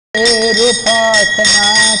Gopatana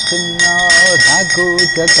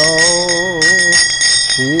Ragujako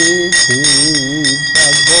Shri Shiva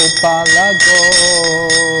Gopala Go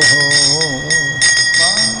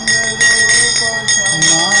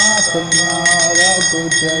Gopatana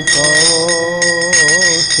Ragujako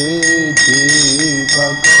Shri Shiva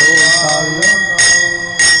Gopala Go.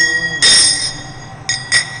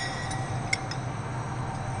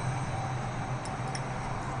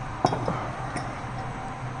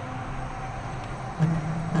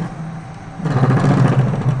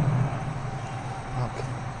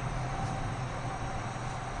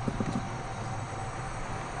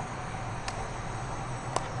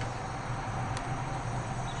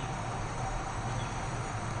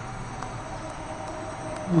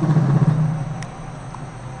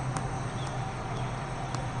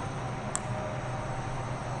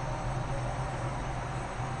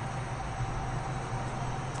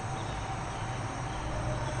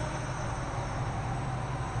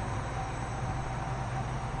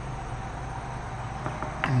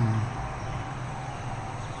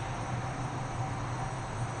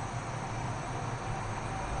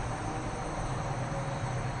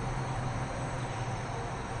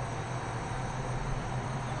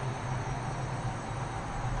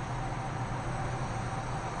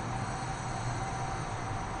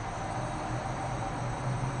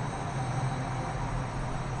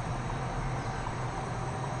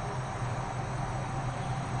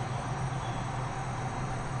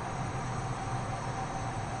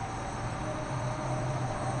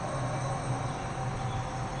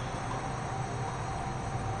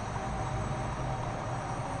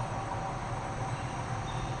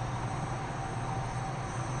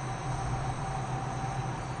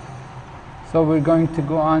 So we're going to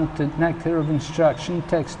go on to Nectar of Instruction,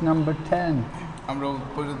 text number 10.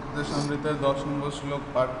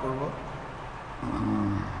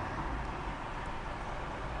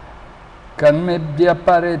 Karmibhya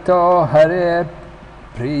parito hare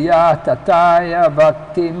priya tataya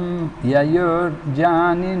bhaktim yayur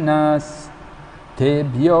janinas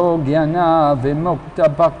tebhyo gyana vimukta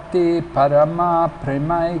bhakti parama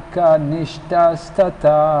premaika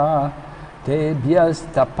nishtastata Tebhyas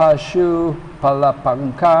tapashu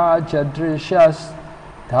palapankaja drishas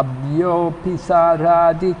tabyo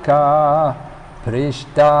pisaradika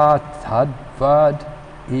prishta tadvad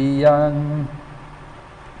iyan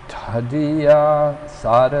tadiya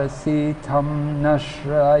sarasitam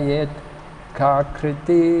nashrayet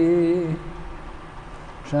kakriti.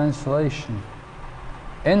 Translation.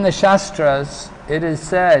 In the Shastras, it is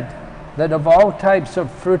said that of all types of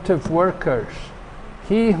fruitive workers,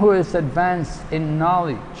 he who is advanced in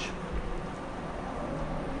knowledge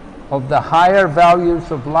of the higher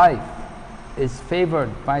values of life is favored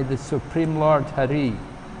by the Supreme Lord Hari.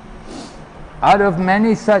 Out of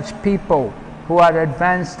many such people who are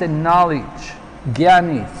advanced in knowledge,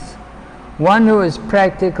 Gyanis, one who is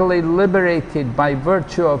practically liberated by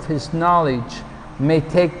virtue of his knowledge may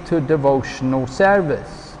take to devotional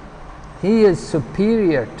service. He is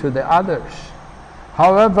superior to the others.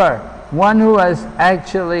 However, one who has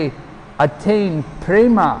actually attained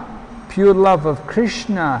prema, pure love of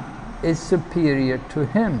Krishna, is superior to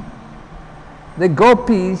him. The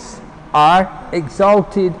gopis are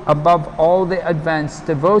exalted above all the advanced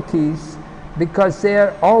devotees because they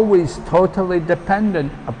are always totally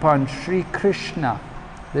dependent upon Sri Krishna,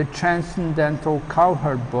 the transcendental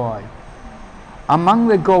cowherd boy. Among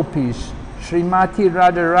the gopis, Srimati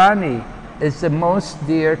Radharani is the most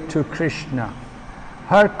dear to Krishna.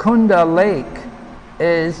 Her Kunda lake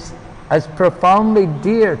is as profoundly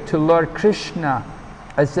dear to Lord Krishna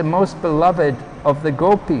as the most beloved of the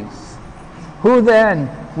gopis. Who then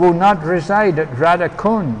will not reside at Radha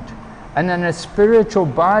Kund and in a spiritual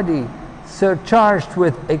body surcharged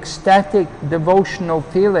with ecstatic devotional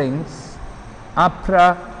feelings, aprakrita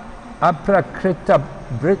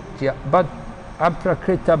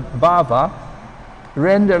bhava,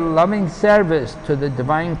 render loving service to the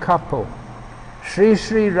divine couple, Sri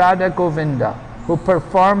Sri Radha Govinda, who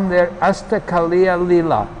perform their Astakaliya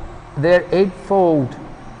Lila, their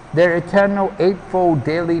eternal eightfold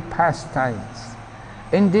daily pastimes.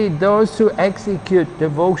 Indeed, those who execute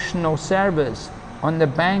devotional service on the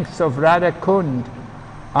banks of Radha Kund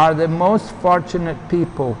are the most fortunate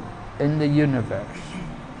people in the universe.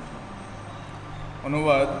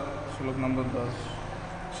 অনুবাদ শ্লোক নম্বর 10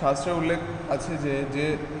 শাস্ত্রে উল্লেখ আছে যে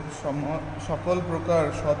সকল প্রকার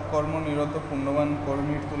সৎকর্ম নিরত পুণ্যবান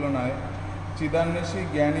কর্মীর তুলনায় চিদান্বেষী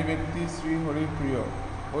জ্ঞানী ব্যক্তি শ্রী হরির প্রিয়।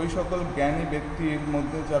 ওই সকল জ্ঞানী ব্যক্তির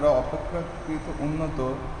মধ্যে যারা অপেক্ষাকৃত উন্নত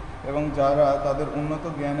এবং যারা তাদের উন্নত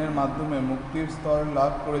জ্ঞানের মাধ্যমে মুক্তির স্তর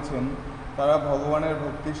লাভ করেছেন তারা ভগবানের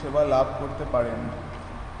ভক্তি সেবা লাভ করতে পারেন।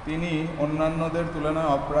 তিনি অন্যান্যদের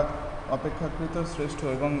তুলনায় অপেক্ষাকৃত শ্রেষ্ঠ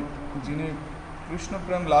এবং যিনি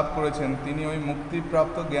কৃষ্ণপ্রেম লাভ করেছেন তিনি ওই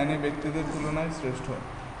মুক্তিপ্রাপ্ত জ্ঞানী ব্যক্তিদের তুলনায় শ্রেষ্ঠ।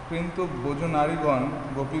 কিন্তু ব্রজ নারীগণ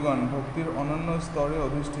গোপীগণ ভক্তির অনন্য স্তরে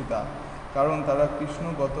অধিষ্ঠিতা, কারণ তারা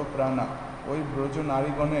কৃষ্ণগত প্রাণা। ওই ব্রজ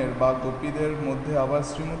নারীগণের বা গোপীদের মধ্যে আবার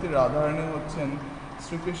শ্রীমতী রাধারানী হচ্ছেন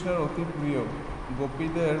শ্রীকৃষ্ণের অতি প্রিয়।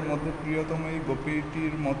 গোপীদের মধ্যে প্রিয়তম এই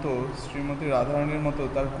গোপীটির মতো শ্রীমতী রাধারানীর মতো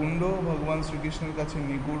তার কুণ্ডও ভগবান শ্রীকৃষ্ণের কাছে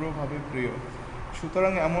নিগুড়ভাবে প্রিয়।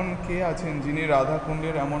 সুতরাং এমন কে আছেন যিনি রাধা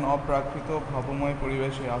কুণ্ডের এমন অপ্রাকৃত ভাবময়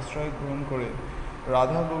পরিবেশে আশ্রয় গ্রহণ করে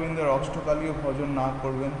রাধা গোবিন্দের অষ্টকালীয় ভজন না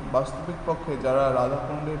করবেন? বাস্তবিক পক্ষে যারা রাধা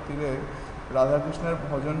কুণ্ডের তীরে রাধাকৃষ্ণের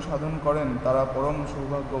ভজন সাধন করেন তারা পরম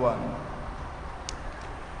সৌভাগ্যবান।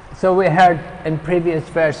 So we heard in previous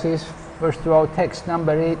verses, first of all, text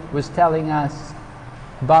number 8 was telling us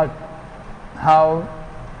about how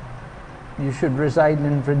you should reside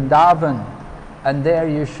in Vrindavan, and there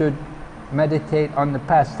you should meditate on the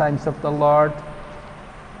pastimes of the Lord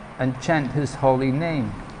and chant His holy name.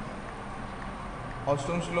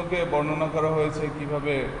 অষ্টম শ্লোকে বর্ণনা করা হয়েছে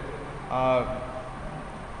কিভাবে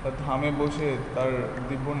ধামে বসে তার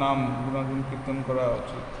দিব্য নাম গুণাগুণ কীর্তন করা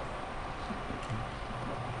উচিত।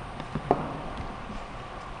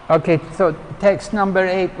 Okay, so text number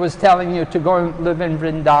 8 was telling you to go and live in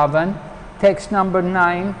Vrindavan. Text number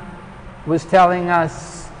 9 was telling us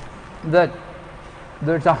that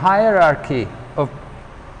there's a hierarchy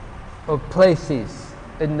of places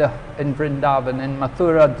in Vrindavan, in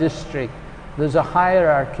Mathura district. There's a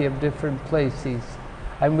hierarchy of different places.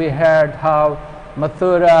 And we heard how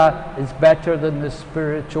Mathura is better than the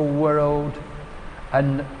spiritual world, and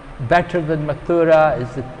better than Mathura is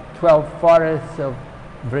the 12 forests of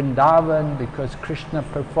Vrindavan because Krishna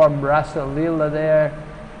performed Rasa Leela there.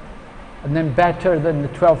 And then better than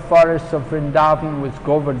the 12 forests of Vrindavan was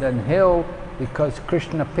Govardhan Hill because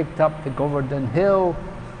Krishna picked up the Govardhan Hill.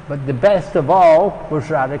 But the best of all was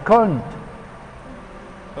Radhakund.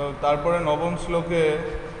 তারপরে নবম শ্লোকে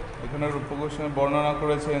এখানে রূপ গোস্বামী বর্ণনা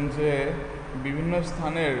করেছেন যে বিভিন্ন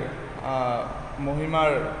স্থানের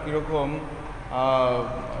মহিমার কীরকম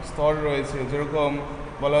স্তর রয়েছে। যেরকম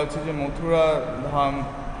বলা হচ্ছে যে মথুরা ধাম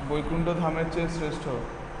বৈকুণ্ঠ ধামের চেয়ে শ্রেষ্ঠ,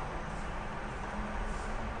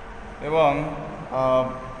 এবং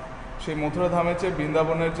সেই মথুরা ধামের চেয়ে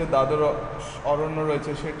বৃন্দাবনের যে দ্বাদশ অরণ্য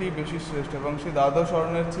রয়েছে সেটি বেশি শ্রেষ্ঠ, এবং সেই দ্বাদশ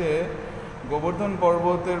অরণ্যের চেয়ে গোবর্ধন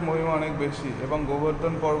পর্বতের মহিমা অনেক বেশি, এবং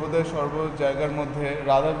গোবর্ধন পর্বতের সর্ব জায়গার মধ্যে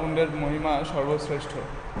রাধাকুণ্ডের মহিমা সর্বশ্রেষ্ঠ।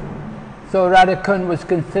 So Radhakund was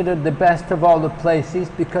considered the best of all the places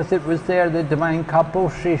because it was there the divine couple,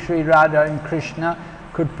 Sri Sri Radha and Krishna,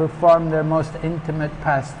 could perform their most intimate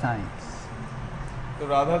pastimes. তো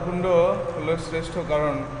রাধাকুণ্ড হলো শ্রেষ্ঠ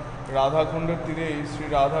কারণ রাধাকুণ্ডের তীরেই শ্রী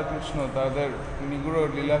রাধা কৃষ্ণ তাদের নিগুড়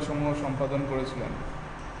লীলাসমূহ সম্পাদন করেছিলেন।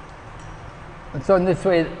 And so in this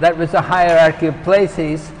way that was a hierarchy of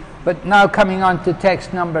places, but now coming on to text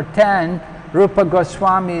number 10, Rupa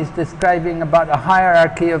Goswami is describing about a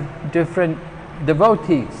hierarchy of different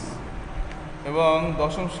devotees. এবং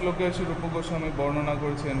দশম শ্লোকে শ্রী রূপ গোস্বামী বর্ণনা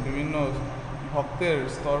করেছেন বিভিন্ন ভক্তের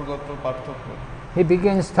স্তরগত পার্থক্য। He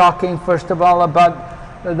begins talking first of all about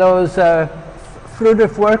those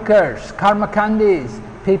fruitive workers, karmakandis,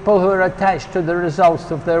 people who are attached to the results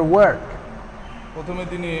of their work. প্রথমে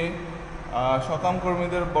তিনি সকাম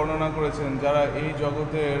কর্মীদের বর্ণনা করেছেন যারা এই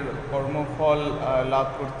জগতের কর্মফল লাভ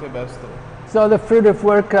করতে ব্যস্ত। So the fruitive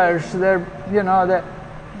workers, they're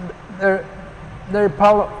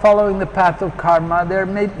following the path of karma.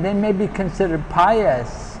 They may be considered pious,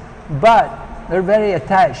 but they're very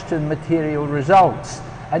attached to material results,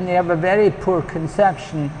 and they have a very poor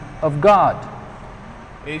conception of God.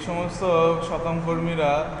 এই সমস্ত সকাম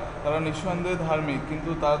কর্মীরা তারা নিঃসন্দেহে ধার্মিক,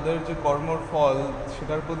 কিন্তু তাদের যে কর্মর ফল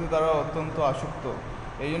সেটার প্রতি তারা অত্যন্ত আসক্ত,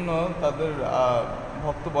 এই জন্য তাদের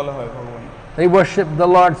ভক্ত বলা হয় ভগবান। They worship the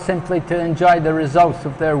Lord simply to enjoy the results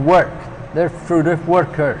of their work. They're fruitive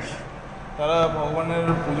workers. তারা ভগবানের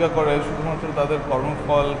পূজা করে শুধুমাত্র তাদের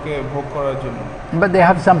কর্মফলকে ভোগ করার জন্য। But they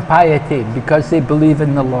have some piety because they believe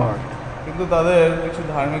in the Lord. কিন্তু তাদের কিছু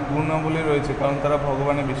ধার্মিক গুণাবলী রয়েছে কারণ তারা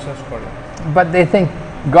ভগবানে বিশ্বাস করে। But they think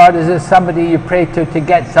God is somebody you pray to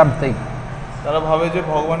get something. তারা ভাবে যে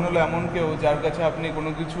ভগবান হলো এমন কেউ যার কাছে আপনি কোনো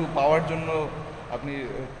কিছু পাওয়ার জন্য আপনি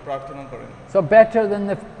প্রার্থনা করেন। So better than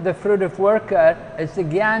the fruitive worker is the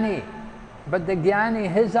jnani. But the jnani,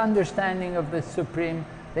 his understanding of the Supreme,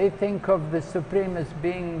 they think of the Supreme as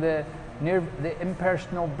being the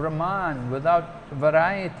impersonal Brahman without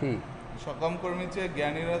variety. সকাম কর্মী চেয়ে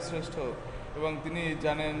জ্ঞানীরা শ্রেষ্ঠ, এবং তিনি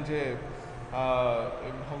জানেন যে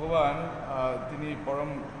ভগবান তিনি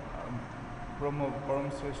পরম ব্রহ্ম, পরম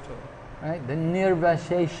শ্রেষ্ঠ। right? The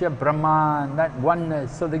nirvashesha Brahman, that oneness.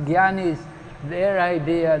 So the Gyanis, their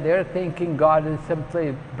idea, they're thinking God is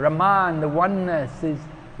simply Brahman, the oneness is,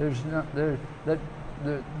 there's no,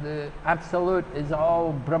 the absolute is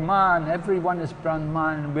all Brahman, everyone is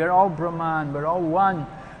Brahman, we're all Brahman, we're all one.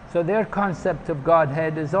 So their concept of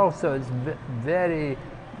Godhead is also very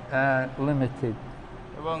limited.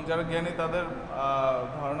 এবং যারা জ্ঞানী তাদের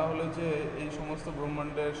ধারণা হলো যে এই সমস্ত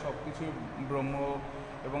ব্রহ্মাণ্ডের সব কিছুই ব্রহ্ম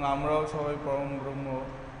এবং আমরাও সবাই পরম ব্রহ্ম।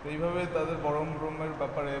 এইভাবে তাদের পরম ব্রহ্মের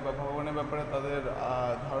ব্যাপারে বা ভগবানের ব্যাপারে তাদের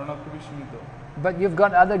ধারণা খুবই সীমিত। But you've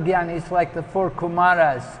got other Gyanis like the four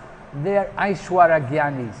Kumaras. They're Aishwara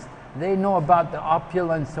Gyanis. They know about the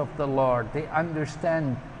opulence of the Lord. They understand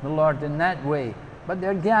the Lord in that way. But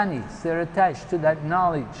they're Gyanis. They're attached to that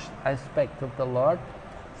knowledge aspect of the Lord.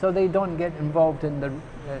 So they don't get involved in the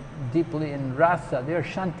deeply in rasa. They're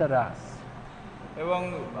Shantaras. এবং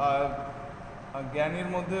জ্ঞানীর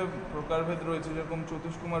মধ্যে প্রকারভেদ রয়েছে, যেরকম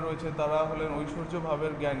চতুষ্কুমার রয়েছে, তারা হলেন ঐশ্বর্য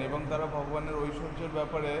ভাবের জ্ঞানী এবং তারা ভগবানের ঐশ্বর্যের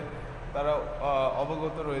ব্যাপারে তারা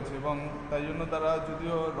অবগত রয়েছে এবং তাই জন্য তারা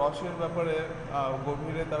যদিও রসের ব্যাপারে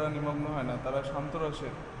গভীরে তারা নিমগ্ন হয় না, তারা শান্ত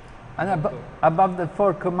রসের। And above the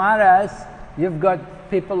four Kumaras, you've got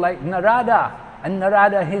people like Narada. And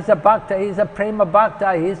Narada, he's a bhakta, he's a prema bhakta,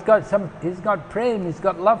 he's got prema, he's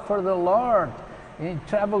got love for the Lord. He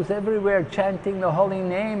travels everywhere chanting the holy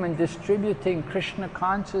name and distributing Krishna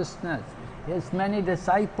consciousness. He has many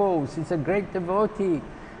disciples, he's a great devotee,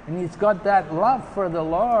 and he's got that love for the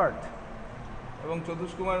Lord. এবং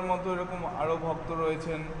চতুষ্কুমারের মতো এরকম আরও ভক্ত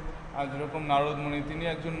রয়েছেন, আর যেরকম নারদ মুনি, তিনি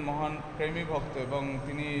একজন মহান প্রেমী ভক্ত এবং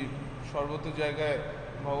তিনি সর্বত্র জায়গায়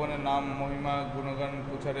ভগবানের নাম মহিমা গুণগান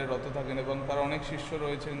প্রচারে রত থাকেন এবং তার অনেক শিষ্য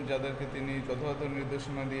রয়েছেন যাদেরকে তিনি যথাযথ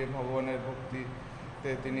নির্দেশনা দিয়ে ভগবানের ভক্তিতে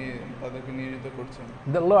তিনি তাদেরকে নিয়োজিত করছেন।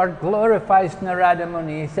 The Lord glorifies Narada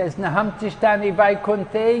Muni. He says, Naham tishtani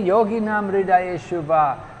vaikunte yoginam hridayeshu va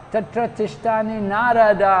tatra tishtani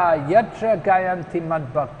narada yatra gayanti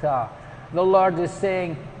madbhakta. The Lord is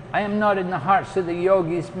saying, I am not in the hearts of the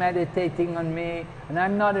yogis meditating on me, and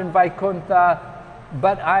I'm not in Vaikuntha,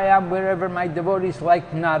 but I am wherever my devotees like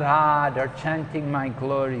Narad are chanting my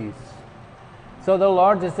glories. So the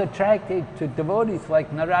Lord is attracted to devotees like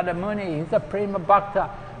Narada Muni. He's a prema bhakta.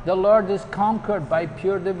 The Lord is conquered by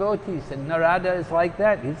pure devotees, and Narada is like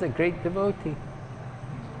that. He's a great devotee.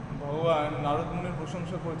 ভগবান নারদ মুনির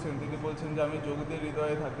প্রশংসা করছেন, তিনি বলছেন যে আমি যোগীদের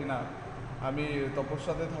হৃদয়ে থাকি না, আমি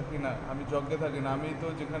তপস্যাতে থাকি না, আমি যজ্ঞে থাকি না, আমি তো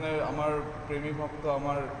যেখানে আমার প্রেমী ভক্ত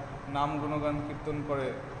আমার নাম গুণগান কীর্তন করে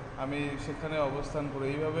আমি সেখানে অবস্থান করি।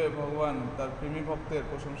 এইভাবে ভগবান তার প্রেমী ভক্তের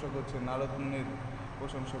প্রশংসা করছেন, নারদ মুনির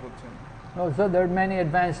প্রশংসা করছেন। Oh, so there are many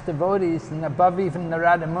advanced devotees, and above even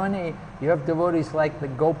Narada Muni, you have devotees like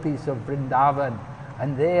the gopis of Vrindavan, and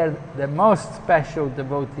they are the most special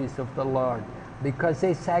devotees of the Lord because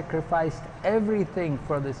they sacrificed everything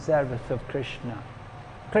for the service of Krishna.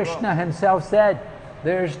 Krishna himself said,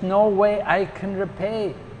 there's no way I can repay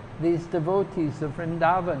these devotees of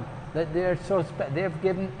Vrindavan, that they've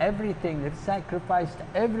given everything, they've sacrificed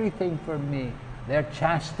everything for me. Their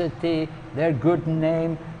chastity, their good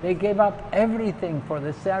name, they gave up everything for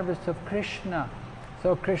the service of Krishna.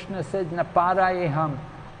 So Krishna said, Naparayeham,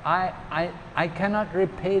 I cannot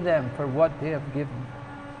repay them for what they have given.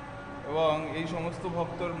 এবং এই সমস্ত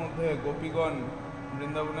ভক্তর মধ্যে গোপীগণ,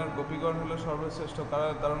 বৃন্দাবনের গোপীগণ হলো সর্বশ্রেষ্ঠ,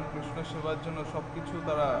 কারণ কৃষ্ণ সেবার জন্য সব কিছু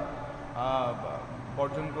তারা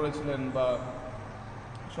বর্জন করেছিলেন বা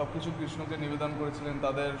সব কিছু কৃষ্ণকে নিবেদন করেছিলেন,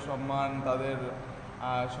 তাদের সম্মান, তাদের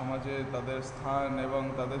সমাজে তাদের স্থান এবং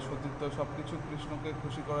তাদের সতীত্ব সব কিছু কৃষ্ণকে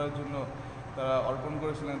খুশি করার জন্য তারা অর্পণ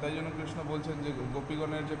করেছিলেন। তাই জন্য কৃষ্ণ বলছেন যে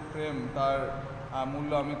গোপীগণের যে প্রেম তার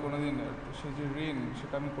মূল্য আমি কোনোদিন, সে যে ঋণ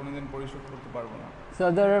সেটা আমি কোনোদিন পরিশোধ করতে পারবো না। So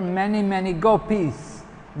there are many gopis.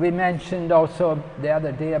 We mentioned also the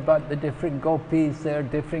other day about the different gopis. There are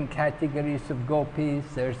different categories of gopis.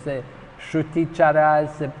 There's the Shruti Charas,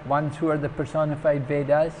 the ones who are the personified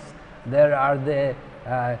Vedas. There are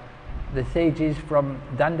the sages from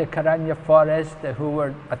Dandakaranya forest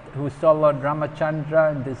who saw Lord Ramachandra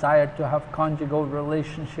and desired to have conjugal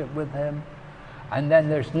relationship with him. And then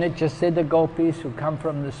there's Nityasiddha gopis who come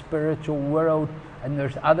from the spiritual world, and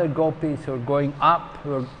there's other gopis who are going up,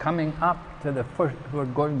 who are coming up to the first, who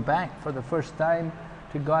are going back for the first time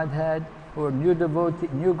to Godhead, who are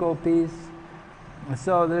new gopis.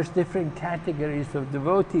 So there's different categories of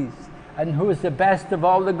devotees. And who is the best of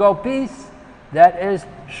all the gopis? That is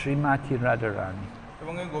Srimati Radharani.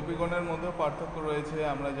 এবং এই গোপীগণের মধ্যে পার্থক্য রয়েছে।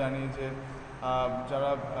 আমরা জানি যে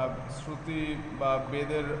যারা শ্রুতি বা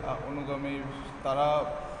বেদের অনুগামী তারা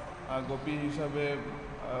গোপী হিসাবে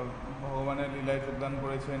ভগবানের লীলায় যোগদান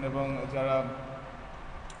করেছেন এবং যারা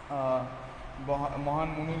মহান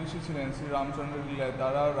মুনি ঋষি ছিলেন শ্রী রামচন্দ্রের লীলায়,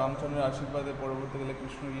 তারা রামচন্দ্রের আশীর্বাদে পরবর্তীকালে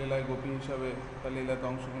কৃষ্ণ লীলায় গোপী হিসাবে তার লীলাতে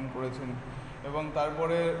অংশগ্রহণ করেছেন। এবং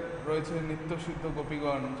তারপরে রয়েছে নিত্যসিদ্ধ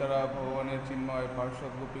গোপীগণ, যারা ভগবানের চিন্ময়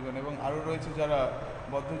পার্শ্বদ গোপীগণ, এবং আরও রয়েছে যারা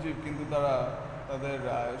বদ্ধজীব, কিন্তু তারা তাদের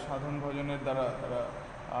সাধন ভজনের দ্বারা তারা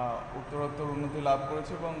উত্তরোত্তর উন্নতি লাভ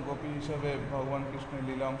করেছে এবং গোপী হিসাবে ভগবান কৃষ্ণের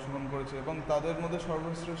লীলা অংশগ্রহণ করেছে, এবং তাদের মধ্যে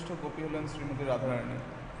সর্বশ্রেষ্ঠ গোপী হলেন Shrimati Radharani.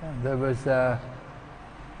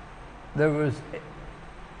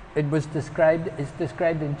 It's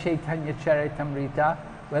described in Chaitanya Charitamrita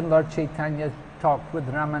when Lord Chaitanya talked with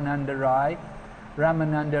Ramananda Rai.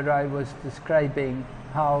 Ramananda Rai was describing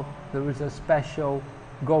how there was a special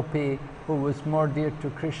gopi who was more dear to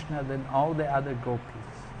Krishna than all the other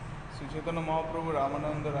gopis. Shri Chaitanya Mahaprabhu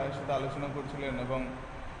Ramananda রায়ের সাথে আলোচনা করছিলেন এবং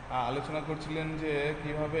আলোচনা করছিলেন যে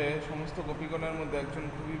কিভাবে সমস্ত গোপীগণের মধ্যে একজন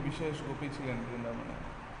খুবই বিশেষ গোপী ছিলেন বৃন্দাবনে।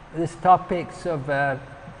 This topics of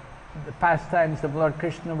the pastimes of Lord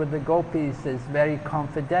Krishna with the gopis is very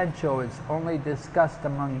confidential. It's only discussed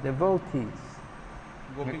among devotees.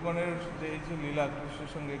 গোপীগণের যে এই যে লীলা কৃষ্ণের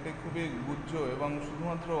সঙ্গে, এটা খুবই গুহ্য এবং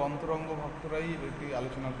শুধুমাত্র অন্তরঙ্গ ভক্তরাই এটি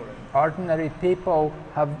আলোচনা করেন। Ordinary people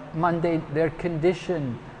have mundane, they're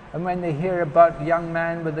conditioned, and when they hear about a young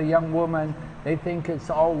man with a young woman, they think it's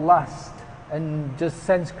all lust and just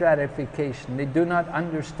sense gratification. They do not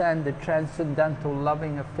understand the transcendental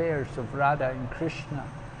loving affairs of Radha and Krishna.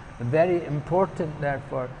 Very important,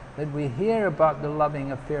 therefore, that we hear about the loving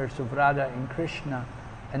affairs of Radha and Krishna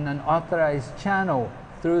in an authorized channel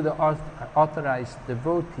through the authorized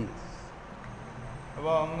devotees.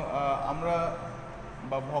 এবং আমরা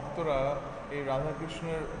বা ভক্তরা এই রাধা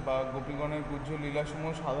কৃষ্ণের বা গোপীগণের গুহ্য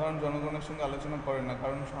লীলাসমূহ সাধারণ জনগণের সঙ্গে আলোচনা করেন না,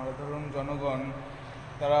 কারণ সাধারণ জনগণ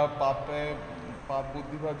তারা পাপ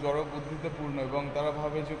বুদ্ধি বা জড় বুদ্ধিতে পূর্ণ, এবং তারা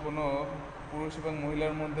ভাবে যে কোনো পুরুষ এবং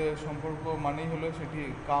মহিলার মধ্যে সম্পর্ক মানেই হলো সেটি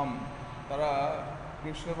কাম। তারা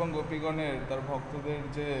কৃষ্ণ এবং গোপীগণের তার ভক্তদের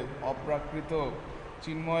যে অপ্রাকৃত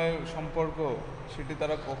চিন্ময় সম্পর্ক, সেটি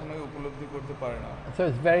তারা কখনোই উপলব্ধি করতে পারে না। So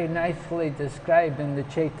it's very nicely described in the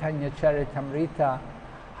Chaitanya Charitamrita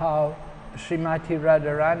how Srimati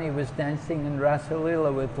Radharani was dancing in Rasa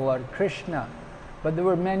Leela with Lord Krishna, but there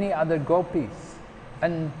were many other gopis,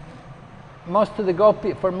 and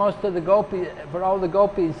for all the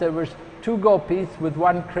gopis there was 2 gopis with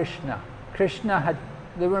 1 Krishna.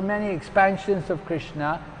 There were many expansions of Krishna,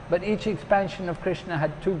 but each expansion of Krishna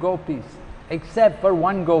had 2 gopis, except for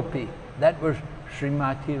 1 gopi, that was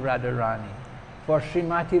Srimati Radharani. For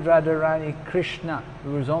Srimati Radharani Krishna,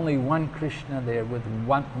 there was only 1 Krishna there with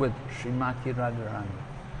Srimati Radharani.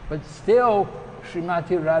 But still,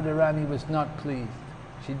 Srimati Radharani was not pleased.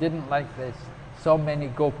 She didn't like this. So many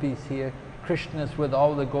gopis here, Krishna's with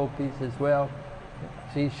all the gopis as well.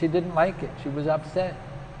 She didn't like it. She was upset.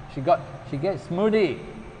 She gets moody.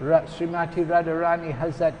 Srimati Radharani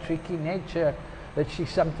has that tricky nature that she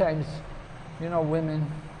sometimes, women,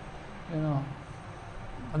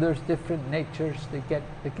 there's different natures.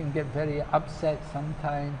 They can get very upset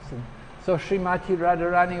sometimes. And so Srimati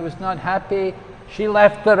Radharani was not happy. She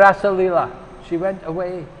left the Rasa Leela. She went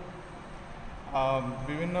away.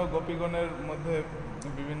 বিভিন্ন গোপীগণের মধ্যে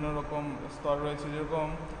বিভিন্ন রকম স্তর রয়েছে, যেরকম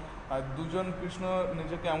 2জন কৃষ্ণ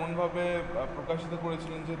নিজেকে এমনভাবে প্রকাশিত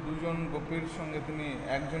করেছিলেন যে 2জন গোপীর সঙ্গে তিনি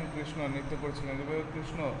একজন কৃষ্ণ নৃত্য করেছিলেন। যেভাবে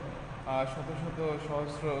কৃষ্ণ শত শত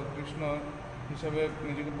সহস্র কৃষ্ণ হিসাবে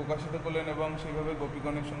নিজেকে প্রকাশিত করলেন এবং সেইভাবে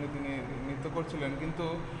গোপীগণের সঙ্গে তিনি নৃত্য করছিলেন, কিন্তু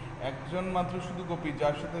একজন মাত্র শুধু গোপী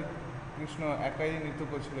যার সাথে কৃষ্ণ একাই নৃত্য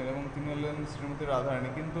করছিলেন, এবং তিনি হলেন শ্রীমতী রাধারানী।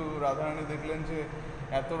 কিন্তু রাধারানী দেখলেন যে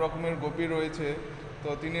এত রকমের গোপী রয়েছে, তো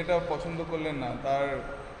তিনি এটা পছন্দ করলেন না।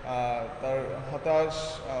 তার হতাশ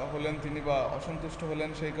হলেন তিনি বা অসন্তুষ্ট হলেন,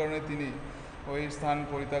 সেই কারণে তিনি ওই স্থান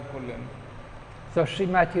পরিত্যাগ করলেন। So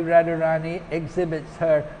Srimati Radharani exhibits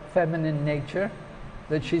her feminine nature,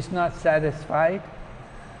 that she's not satisfied.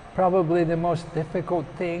 Probably the most difficult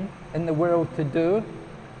thing in the world to do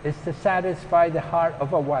is to satisfy the heart of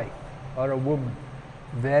a wife or a woman.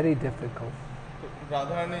 Very difficult.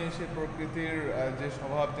 Radharani সেই প্রকৃতির যে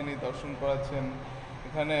স্বভাব তিনি দর্শন করাচ্ছেন,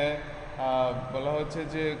 এখানে বলা হচ্ছে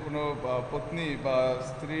যে কোনো পত্নী বা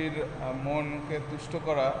স্ত্রীর মনকে তুষ্ট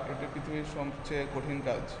করা এটা পৃথিবীর সবচেয়ে কঠিন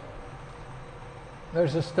কাজ।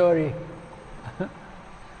 There's a story.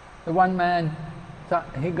 The one man thought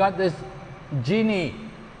he got this genie.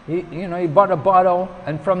 He bought a bottle,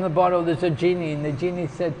 and from the bottle there's a genie, and the genie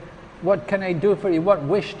said, "What can I do for you? What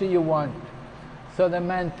wish do you want?" So the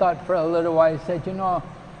man thought for a little while. He said,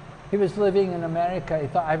 he was living in America. He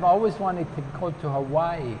thought, "I've always wanted to go to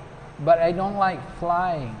Hawaii, but I don't like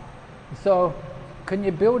flying. So can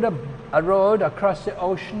you build a road across the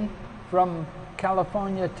ocean from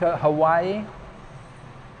California to Hawaii?"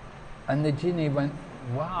 And the genie went,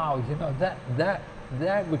 wow, you know,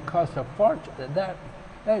 that would cost a fortune.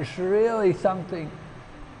 That's really something.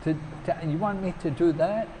 You want me to do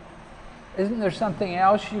that? Isn't there something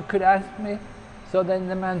else you could ask me? So then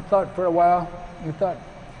the man thought for a while. He thought,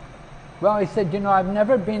 well, he said, you know, I've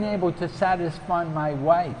never been able to satisfy my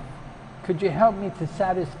wife. Could you help me to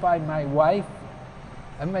satisfy my wife?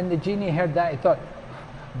 And when the genie heard that, he thought,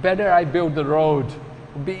 better I build the road. It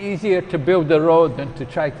would be easier to build the road than to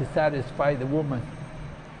try to satisfy the woman.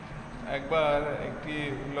 একবার একটি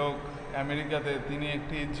লোক আমেরিকাতে তিনি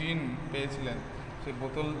একটি জিন পেয়েছিলেন। সেই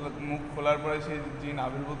বোতল মুখ খোলার পরে সেই জিন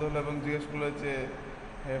আবির্ভূত হলো এবং জিজ্ঞেস করলো যে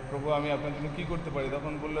হে প্রভু, আমি আপনার জন্য কী করতে পারি?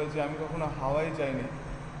 তখন বললো যে আমি কখনো হাওয়াই যাইনি,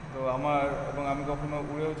 তো আমি কখনো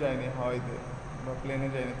উড়েও যাইনি হাওয়াইতে বা প্লেনে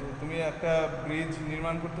যাইনি, তো তুমি একটা ব্রিজ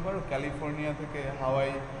নির্মাণ করতে পারো ক্যালিফোর্নিয়া থেকে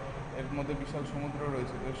হাওয়াই এর মধ্যে বিশাল সমুদ্র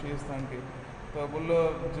রয়েছে, তো সেই স্থানকে। তো বললো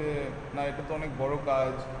যে না, এটা তো অনেক বড়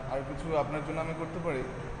কাজ, আর কিছু আপনার জন্য আমি করতে পারি?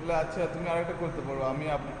 বললো আচ্ছা, তুমি আরেকটা করতে পারো, আমি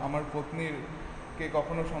আমার পত্নীরকে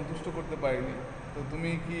কখনো সন্তুষ্ট করতে পারিনি, তো তুমি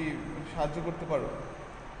কি সাহায্য করতে পারো?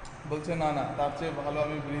 বলছে না না, তার চেয়ে ভালো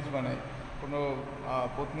আমি ব্রিজ বানাই। কোনো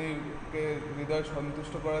পত্নীকে হৃদয়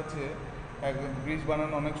সন্তুষ্ট করার চেয়ে এক ব্রিজ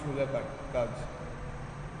বানানো অনেক সোজা কাজ।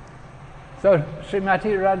 So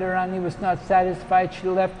Srimati Radharani was not satisfied. She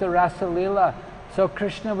left the Rasa Leela. So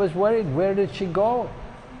Krishna was worried. Where did she go?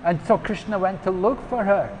 And so Krishna went to look for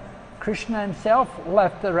her. Krishna himself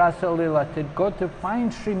left the Rasa Leela to go to find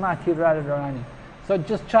Srimati Radharani. So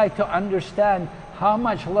just try to understand how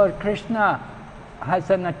much Lord Krishna has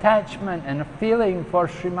an attachment and a feeling for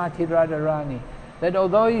Srimati Radharani. That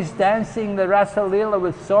although he's dancing the Rasa Leela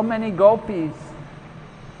with so many gopis,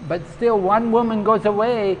 but still one woman goes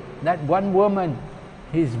away, that one woman,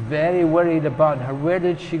 he's very worried about her. Where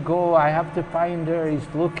did she go? I have to find her. He's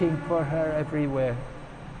looking for her everywhere.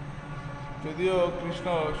 যদিও কৃষ্ণ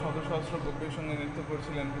শত সহস্র গোপীর সঙ্গে নৃত্য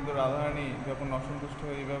করছিলেন, কিন্তু রাধারানী যখন অসন্তুষ্ট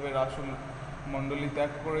হয়ে এইভাবে রাসুল মণ্ডলী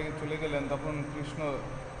ত্যাগ করে চলে গেলেন, তখন কৃষ্ণ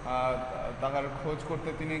তার খোঁজ করতে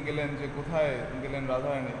তিনি গেলেন যে কোথায় গেলেন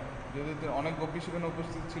রাধারানী। যদিও অনেক গোপী সেখানে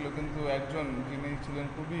উপস্থিত ছিল, কিন্তু একজন যিনি ছিলেন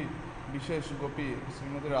খুবই বিশেষ গোপী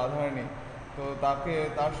শ্রীমতী রাধারানী, তো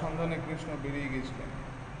তার সন্ধানে কৃষ্ণ বেরিয়ে গিয়েছিলেন।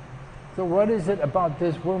 So what is it about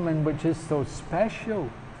this woman which is so special?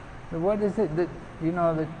 What is it that, you know,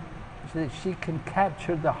 that she can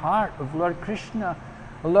capture the heart of Lord Krishna?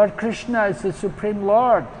 Lord Krishna is the Supreme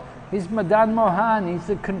Lord. He's Madan Mohan, he's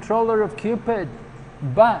the controller of Cupid,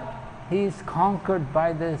 but he's conquered by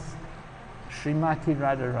this Srimati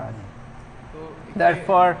Radharani.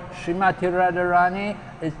 Therefore, Srimati Radharani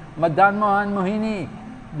is Madan Mohan Mohini.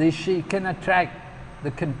 She can attract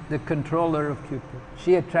the controller of Cupid.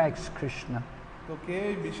 She attracts Krishna. তো কে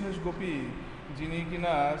বিশেষ গোপী যিনি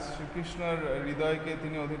কিনা শ্রীকৃষ্ণের হৃদয়কে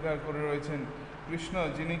তিনি অধিকার করে রয়েছেন? কৃষ্ণ,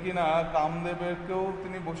 যিনি কিনা কামদেবেরকেও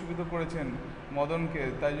তিনি বশীভূত করেছেন, মদনকে,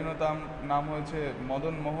 তাই জন্য তার নাম হয়েছে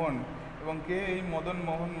মদন মোহন। এবং কে এই মদন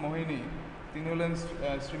মোহন মোহিনী? তিনি হলেন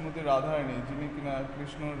শ্রীমতী রাধারানী, যিনি কিনা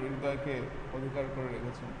কৃষ্ণর হৃদয়কে অধিকার করে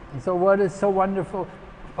রেখেছেন। So what is so wonderful?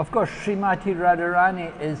 Of course, Srimati Radharani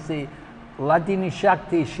is the Ladini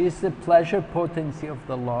Shakti. She's the pleasure potency of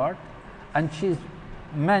the Lord, and she's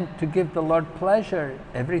meant to give the Lord pleasure.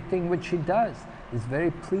 Everything which she does is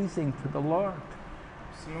very pleasing to the Lord.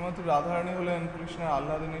 Shrimati Radharani হলেন কৃষ্ণের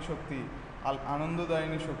আহ্লাদিনী শক্তি,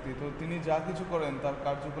 আনন্দদায়িনী শক্তি। তো তিনি যা কিছু করেন তার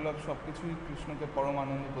কার্যকলাপ সবকিছুই কৃষ্ণকে পরম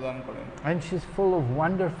আনন্দ প্রদান করেন। And she's full of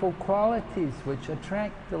wonderful qualities which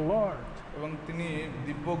attract the Lord. এবং তিনি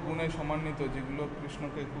দিব্য গুণে সমন্বিত, যেগুলো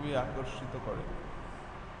কৃষ্ণকে খুবই আকর্ষিত করে।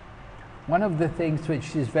 One of the things which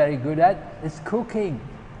she's very good at is cooking.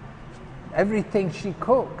 Everything she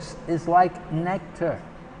cooks is like nectar.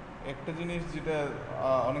 একটা জিনিস যেটা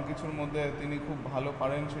অনেক কিছুর মধ্যে তিনি খুব ভালো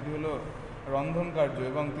পারেন, সেটি হলো রন্ধন কার্য,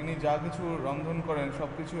 এবং তিনি যা কিছু রন্ধন করেন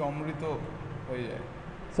সবকিছু অমৃত হয়ে যায়।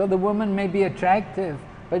 So the woman may be attractive,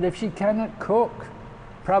 but if she cannot cook,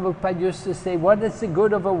 Prabhupada used to say, what is the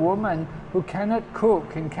good of a woman who cannot cook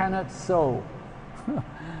and cannot sew?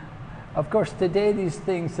 Of course, today these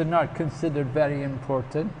things are not considered very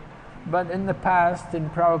important, but in the past, in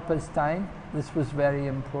Prabhupada's time, this was very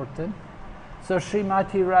important. So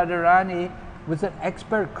Srimati Radharani was an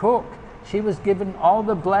expert cook. She was given all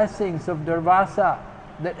the blessings of Durvasa,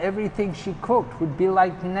 that everything she cooked would be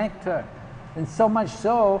like nectar. And so much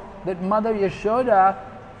so that Mother Yashoda,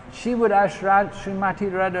 she would ask Srimati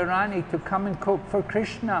Radharani to come and cook for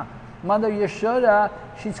Krishna. Mother Yashoda,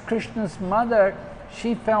 she's Krishna's mother,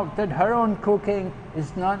 she felt that her own cooking is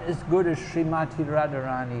not as good as Srimati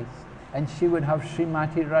Radharani's. And she would have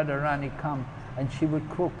Srimati Radharani come and she would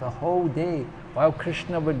cook the whole day. While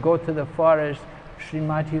Krishna would go to the forest,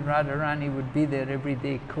 Srimati Radharani would be there every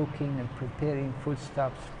day cooking and preparing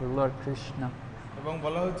foodstuffs for Lord Krishna. এবং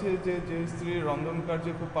বলা হচ্ছে যে যে স্ত্রী রন্ধন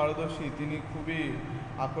কার্যে খুব পারদর্শী তিনি খুবই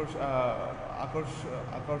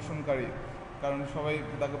আকর্ষণকারী, কারণ সবাই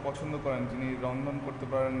তাকে পছন্দ করেন, যিনি রন্ধন করতে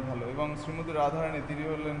পারেন ভালো। এবং শ্রীমতী রাধারানী তিনি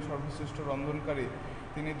হলেন সর্বশ্রেষ্ঠ রন্ধনকারী।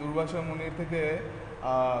 তিনি দুর্বাসা মুনির থেকে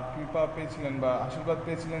কৃপা পেয়েছিলেন বা আশীর্বাদ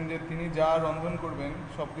পেয়েছিলেন যে তিনি যা রন্ধন করবেন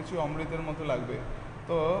সব কিছু অমৃতের মতো লাগবে।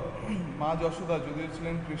 তো মা যশোদা যদিও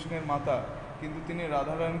ছিলেন কৃষ্ণের মাতা, কিন্তু তিনি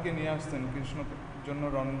রাধারানীকে নিয়ে আসতেন কৃষ্ণের জন্য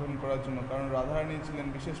রন্ধন করার জন্য, কারণ রাধারানী ছিলেন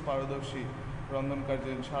বিশেষ পারদর্শী রন্ধন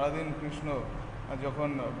কার্যে। সারাদিন কৃষ্ণ যখন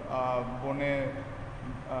বনে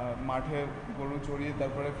মাঠে গরু চড়িয়ে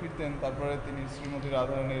তারপরে ফিরতেন, তারপরে তিনি শ্রীমতী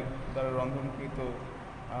রাধারানীর দ্বারা রন্ধনকৃত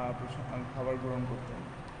খাবার গ্রহণ করতেন।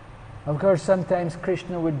 Of course, sometimes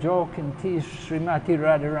Krishna would joke and tease Srimati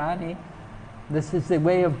Radharani. This is the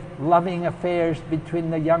way of loving affairs between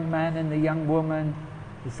the young man and the young woman.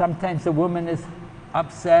 Sometimes the woman is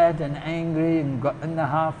upset and angry and got in the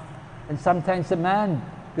huff, and sometimes the man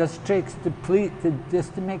does tricks just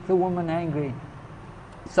to make the woman angry.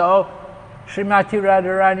 So Srimati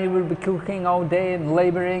Radharani would be cooking all day and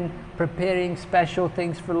laboring, preparing special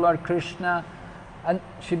things for Lord Krishna, and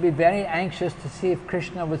she'd be very anxious to see if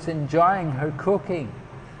Krishna was enjoying her cooking.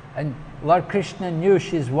 And Lord Krishna knew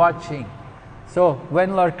she's watching. So when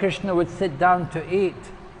Lord Krishna would sit down to eat,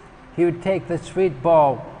 he would take the sweet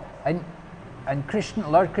ball, and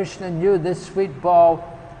Lord Krishna knew this sweet ball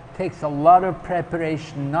takes a lot of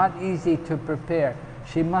preparation, not easy to prepare.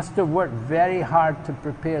 She must have worked very hard to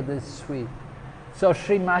prepare this sweet. So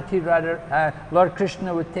Lord Krishna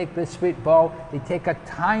would take the sweet ball, he'd take a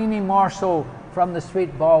tiny morsel from the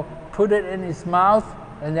sweet ball, put it in his mouth,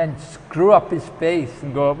 and then screw up his face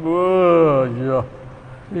and go, "Whoa,"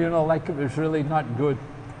 you know, like it was really not good.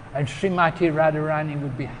 And Srimati Radharani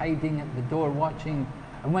would be hiding at the door watching,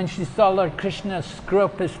 and when she saw Lord Krishna screw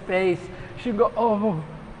up his face, she'd go,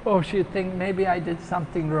 oh, she'd think maybe I did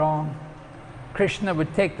something wrong. Krishna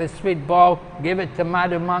would take the sweet ball, give it to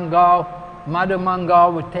Madhu Mangal. Madhu Mangal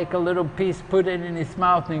would take a little piece, put it in his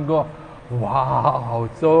mouth and go, "Wow,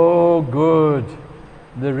 so good,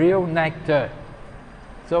 the real nectar."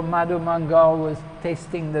 So Madhu Mangal was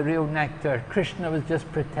tasting the real nectar. Krishna was just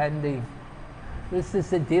pretending. This is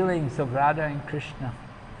the dealings of Radha and Krishna.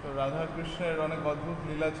 So Radha Krishnaর অনেক অদ্ভুত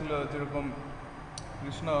লীলা ছিল, যেরকম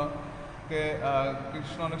কৃষ্ণ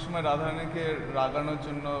অনেক সময় রাধারানীকে রাগানোর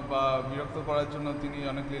জন্য বা বিরক্ত করার জন্য তিনি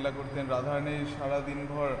অনেক লীলা করতেন। রাধারানী সারা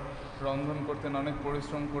দিনভর রন্ধন করতেন, অনেক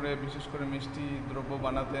পরিশ্রম করে, বিশেষ করে মিষ্টি দ্রব্য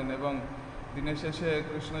বানাতেন, এবং দিনের শেষে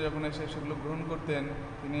কৃষ্ণ যখন এসে সেগুলো গ্রহণ করতেন,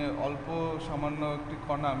 তিনি অল্প সামান্য একটি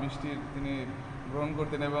কণা মিষ্টির তিনি গ্রহণ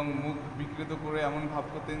করতেন এবং মুখ বিকৃত করে এমন ভাব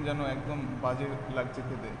করতেন যেন একদম বাজে লাগছে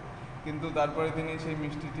খেতে। কিন্তু তারপরে তিনি সেই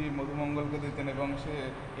মিষ্টিটি মধুমঙ্গলকে দিতেন এবং সে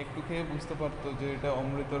একটু খেয়ে বুঝতে পারতো যে এটা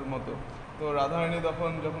অমৃতর মতো। তো রাধারানী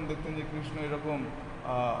যখন দেখতেন যে কৃষ্ণ এরকম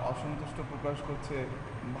অসন্তুষ্ট প্রকাশ করছে,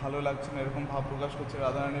 ভালো লাগছে না, এরকম ভাব প্রকাশ করছে,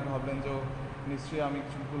 রাধারানী ভাবলেন যে নিশ্চয়ই আমি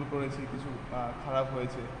কিছু ভুল করেছি, কিছু খারাপ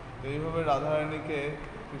হয়েছে। তো এইভাবে রাধারানীকে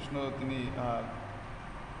কৃষ্ণ তিনি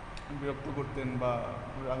বিরক্ত করতেন বা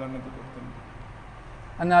রাগান্বিত করতেন।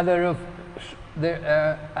 Another of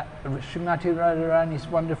Srimati Radharani's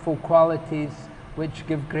wonderful qualities which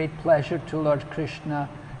give great pleasure to Lord Krishna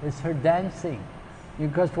is her dancing.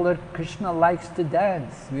 Because Lord Krishna likes to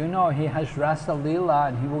dance. You know, he has Rasa Leela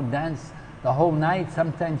and he will dance the whole night,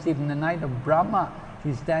 sometimes even the night of Brahma,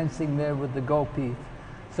 he's dancing there with the gopis.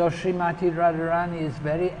 So Srimati Radharani is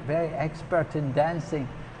very, very expert in dancing.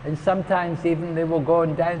 And sometimes even they will go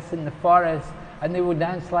and dance in the forest, and they will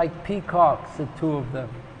dance like peacocks, the two of them.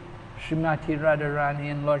 Srimati Radharani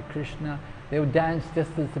and Lord Krishna, they will dance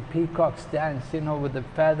just as the peacocks dance, you know, with the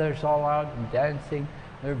feathers all out and dancing.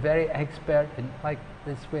 They're very expert in like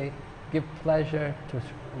this way, give pleasure to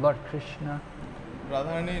Lord Krishna.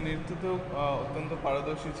 Radharani নৃত্যতেও অত্যন্ত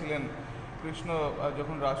পারদর্শী ছিলেন। কৃষ্ণ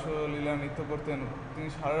যখন রাসলীলা নৃত্য করতেন, তিনি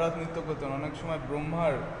সারা রাত নৃত্য করতেন। অনেক সময়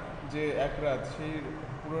ব্রহ্মার যে এক রাত, সেই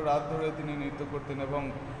পুরো রাত ধরে তিনি নৃত্য করতেন, এবং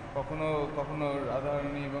কখনো কখনো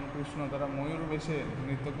রাধারানী এবং কৃষ্ণ তারা ময়ূর বেশে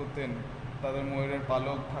নৃত্য করতেন, তাদের ময়ূরের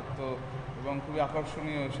পালক থাকতো এবং খুবই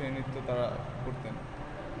আকর্ষণীয় সেই নৃত্য তারা করতেন।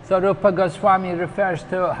 So Rupa Goswami refers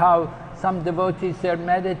to how some devotees are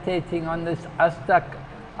meditating on this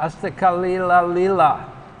Astaka Lila,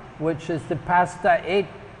 which is the 8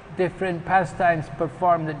 different pastimes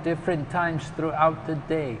performed at different times throughout the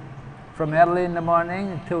day, from early in the morning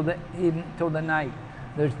till the night.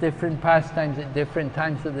 There's different pastimes at different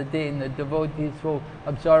times of the day, and the devotees will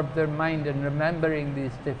absorb their mind in remembering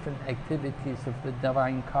these different activities of the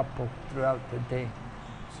divine couple throughout the day.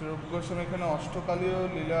 রূপ গোস্বামী এখানে অষ্টকালীয়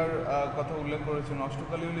লীলার কথা উল্লেখ করেছেন।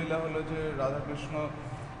 অষ্টকালীয় লীলা হলো যে রাধাকৃষ্ণ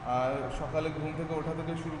সকালে ঘুম থেকে ওঠা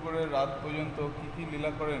থেকে শুরু করে রাত পর্যন্ত কী কী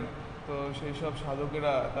লীলা করেন, তো সেই সব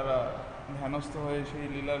সাধকেরা তারা ধ্যানস্থ হয়ে সেই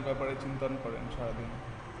লীলার ব্যাপারে চিন্তন করেন সারাদিন।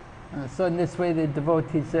 So in this way the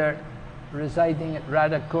devotees are residing at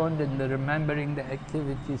Radha Kund and they're remembering the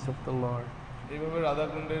activities of the Lord. এইভাবে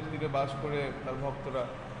রাধাকুণ্ডের তীরে বাস করে তার ভক্তরা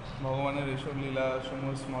ভগবানের এইসব লীলা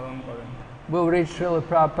সমূহ স্মরণ করেন। We'll read Srila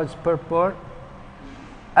Prabhupada's purport.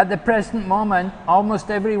 At the present moment, almost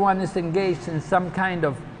everyone is engaged in some kind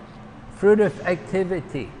of fruitive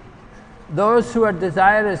activity. Those who are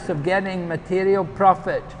desirous of getting material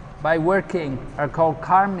profit by working are called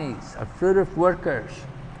karmis, or fruitive workers.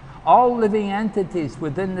 All living entities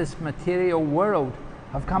within this material world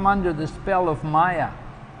have come under the spell of Maya.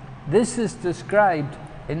 This is described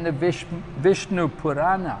in the Vishnu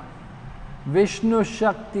Purana. Vishnu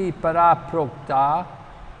Shakti Paraprokta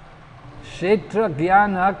Kshetra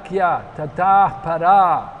Gyanakya Tata Para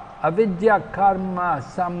Avidya Karma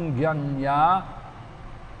Samgyanya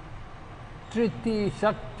Triti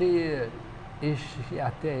Shakti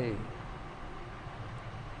Ishyate.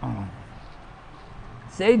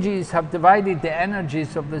 Sages have divided the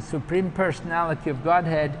energies of the Supreme Personality of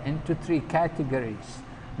Godhead into three categories,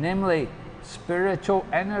 namely spiritual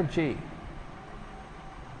energy,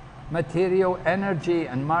 material energy,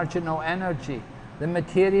 and marginal energy. The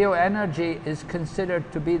material energy is considered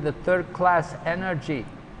to be the third-class energy,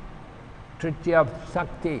 Tritiya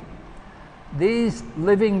Shakti. These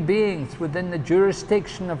living beings within the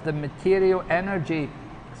jurisdiction of the material energy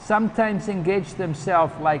sometimes engage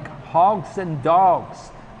themselves like hogs and dogs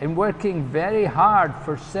in working very hard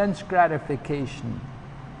for sense gratification.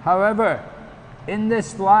 However, in this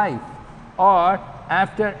life, or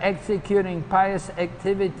after executing pious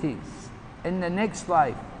activities in the next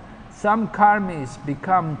life, some karmis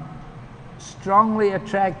become strongly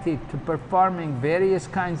attracted to performing various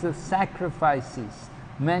kinds of sacrifices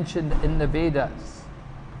mentioned in the Vedas.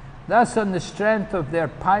 Thus, on the strength of their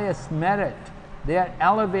pious merit, they are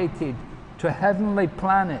elevated to heavenly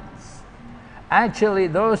planets. Actually,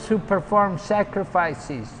 those who perform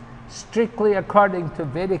sacrifices strictly according to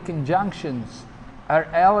Vedic injunctions are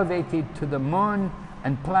elevated to the moon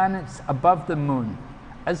and planets above the moon.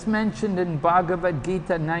 As mentioned in Bhagavad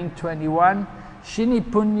Gita 9:21, Shini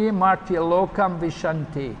Punye Martya Lokam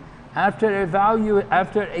Vishanti.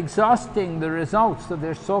 After exhausting the results of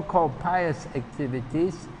their so-called pious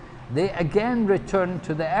activities, they again return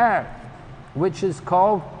to the earth, which is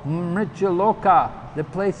called Mrityaloka, the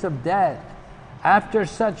place of death. After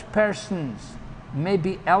such persons may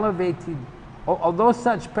be elevated, although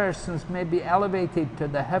such persons may be elevated to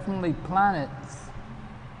the heavenly planets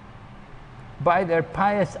by their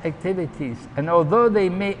pious activities, and although they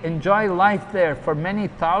may enjoy life there for many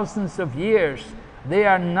thousands of years, they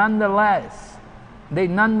nonetheless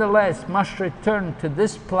must return to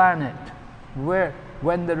this planet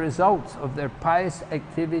when the results of their pious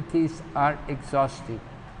activities are exhausted.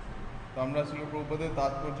 আমরা শ্রীল প্রভুপাদের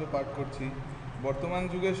তাৎপর্য পাঠ করছি। বর্তমান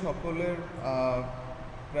যুগে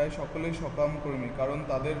প্রায় সকলেই সকাম কর্মী, কারণ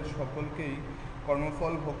তাদের সকলকেই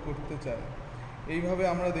কর্মফল ভোগ করতে চায়। এইভাবে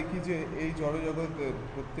আমরা দেখি যে এই জড়জগতে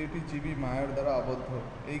প্রত্যেকটি জীবই মায়ার দ্বারা আবদ্ধ।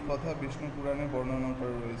 এই কথা বিষ্ণু পুরাণে বর্ণনা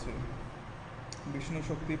করা রয়েছে। বিষ্ণু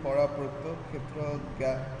শক্তি পরাপ্রত্য ক্ষেত্র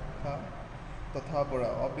জ্ঞাথা তথা পরা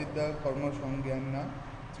অবিদ্যা কর্ম সংজ্ঞানা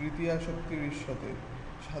তৃতীয়া শক্তির ঈশ্বতে।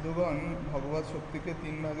 সাধুগণ ভগবৎ শক্তিকে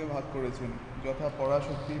তিন ভাগে ভাগ করেছেন, যথা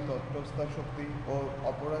পরাশক্তি, তত্ত্বস্থা শক্তি ও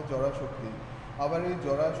অপরা জরা শক্তি। আবার এই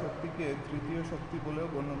জরা শক্তিকে তৃতীয় শক্তি বলেও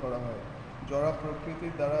গণ্য করা হয়। জরা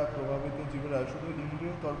প্রকৃতির দ্বারা প্রভাবিত জীবেরা শুধু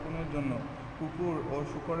ইন্দ্রিয় তর্পণের জন্য কুকুর ও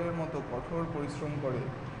শূকরের মতো কঠোর পরিশ্রম করে।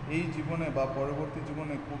 এই জীবনে বা পরবর্তী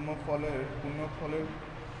জীবনে পুণ্যফলের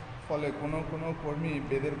ফলে কোনো কোনো কর্মী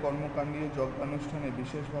বেদের কর্মকাণ্ডীয় যজ্ঞানুষ্ঠানে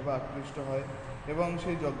বিশেষভাবে আকৃষ্ট হয় এবং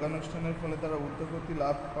সেই যজ্ঞানুষ্ঠানের ফলে তারা ঊর্ধ্বগতি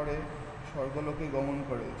লাভ করে, স্বর্গলোকে গমন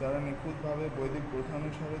করে। যারা নিখুঁতভাবে বৈদিক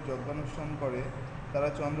প্রথানুসারে যজ্ঞানুষ্ঠান করে তারা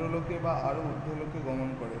চন্দ্রলোকে বা আরও ঊর্ধ্বলোকে গমন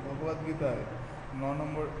করে। ভগবদ্গীতায় 9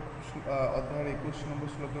 নম্বর অধ্যায়ের 21 নম্বর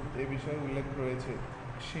শ্লোকে এ বিষয়ে উল্লেখ রয়েছে।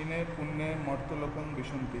 শিনে পুণ্যে মর্তলোকং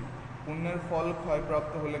বিশন্তি। পুণ্যের ফল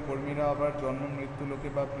ক্ষয়প্রাপ্ত হলে কর্মীরা আবার জন্ম মৃত্যুলোকে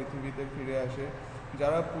বা পৃথিবীতে ফিরে আসে।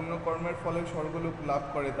 যারা পুণ্যকর্মের ফলে স্বর্গলোক লাভ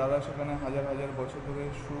করে তারা সেখানে হাজার হাজার বছর ধরে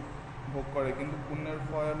সুখ ভোগ করে, কিন্তু পুণ্যের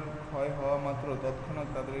ফল ক্ষয় হওয়া মাত্র তৎক্ষণাৎ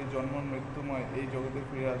তাদের এই জন্ম মৃত্যুময় এই জগতে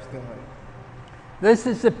ফিরে আসতে হয়। This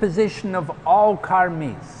is the position of all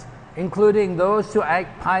karmis, including those who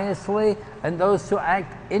act piously and those who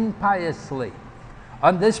act impiously.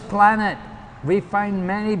 On this planet, we find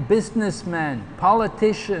many businessmen,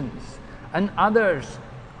 politicians, and others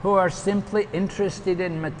who are simply interested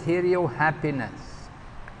in material happiness.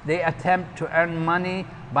 They attempt to earn money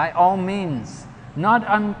by all means,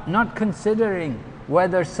 not considering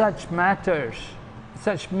whether such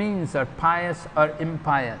means are pious or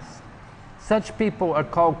impious. Such people are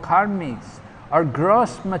called karmis, or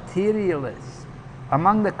gross materialists.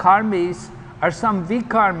 Among the karmis are some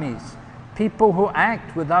vikarmis, people who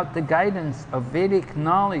act without the guidance of Vedic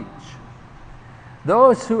knowledge.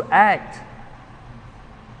 Those who act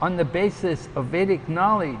on the basis of Vedic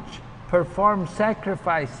knowledge perform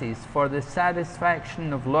sacrifices for the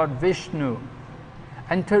satisfaction of Lord Vishnu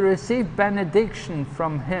and to receive benediction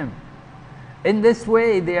from him. In this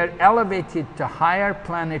way, they are elevated to higher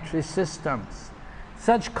planetary systems.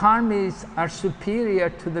 Such karmis are superior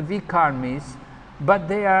to the vikarmis, but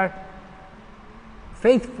they are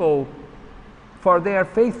faithful, for they are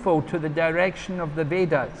faithful to the direction of the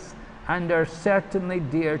Vedas and are certainly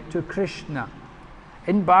dear to Krishna.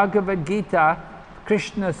 In Bhagavad Gita,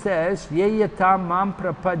 Krishna says, Yeyata mam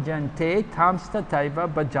prapajante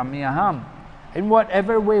tamstataiva bhajamyaham. In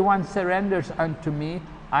whatever way one surrenders unto me,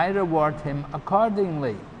 I reward him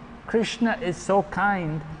accordingly. Krishna is so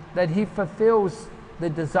kind that he fulfills the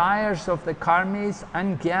desires of the karmis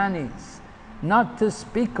and jnanis, not to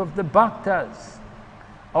speak of the bhaktas.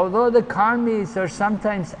 Although the karmis are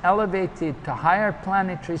sometimes elevated to higher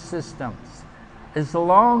planetary systems, as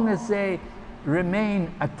long as they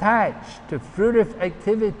remain attached to fruitive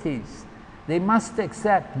activities, they must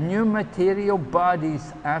accept new material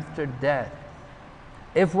bodies after death.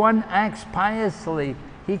 If one acts piously,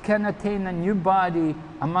 he can attain a new body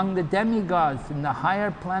among the demigods in the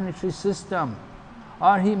higher planetary system,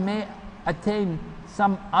 or he may attain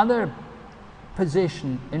some other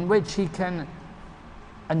position in which he can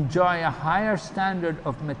enjoy a higher standard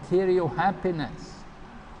of material happiness.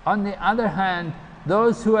 On the other hand,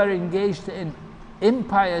 those who are engaged in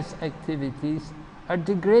impious activities are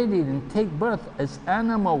degraded and take birth as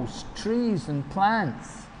animals, trees, and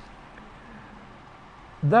plants.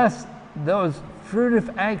 Thus, those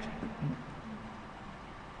fruitive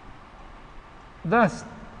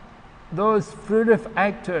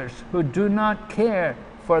actors who do not care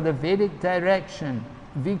for the Vedic direction,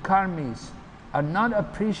 vikarmis, are not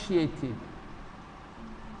appreciated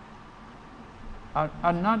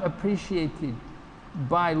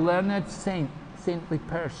by learned saintly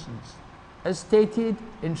persons. As stated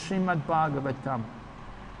in Srimad Bhagavatam,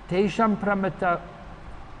 Tesham pramata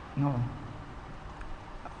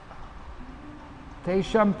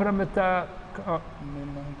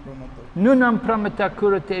Nunam pramata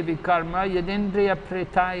kurate vikarma yadindriya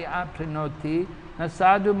pretai aprinoti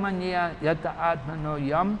nasadu manya yata atmano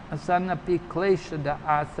yam asanapi kleshada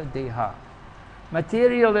asa deha.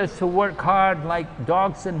 Materialists who work hard like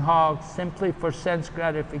dogs and hogs simply for sense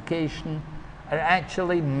gratification are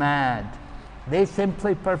actually mad. They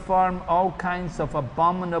simply perform all kinds of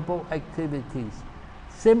abominable activities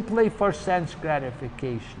simply for sense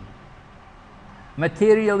gratification.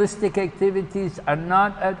 Materialistic activities are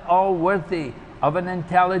not at all worthy of an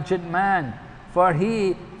intelligent man, for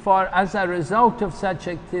as a result of such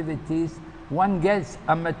activities, one gets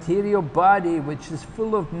a material body which is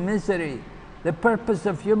full of misery. The purpose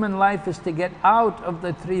of human life is to get out of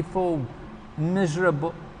the threefold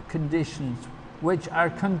miserable conditions which are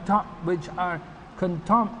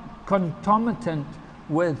concomitant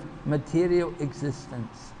with material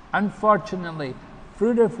existence. Unfortunately,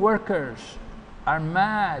 fruitive workers are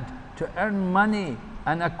mad to earn money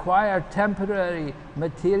and acquire temporary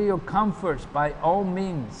material comforts by all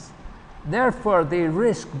means. Therefore, they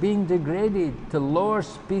risk being degraded to lower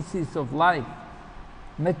species of life.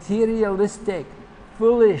 Materialists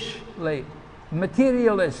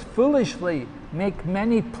foolishly make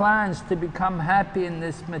many plans to become happy in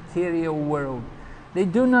this material world. They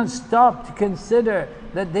do not stop to consider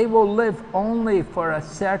that they will live only for a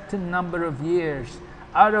certain number of years,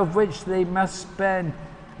 out of which they must spend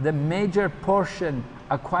the major portion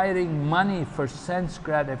acquiring money for sense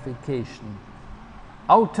gratification.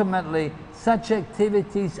 Ultimately, such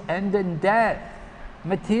activities end in death.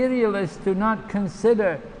 Materialists do not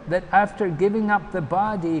consider that after giving up the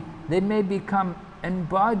body, they may become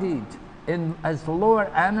embodied as lower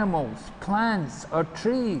animals, plants, or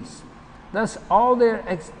trees. Thus, all their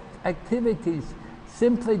activities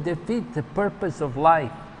simply defeat the purpose of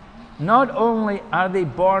life. Not only are they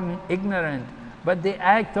born ignorant, but they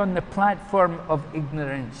act on the platform of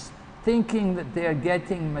ignorance, thinking that they are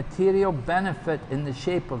getting material benefit in the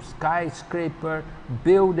shape of skyscraper,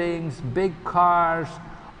 buildings, big cars,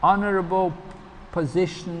 honorable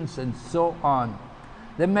positions, and so on.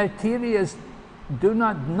 The materialists do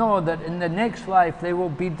not know that in the next life they will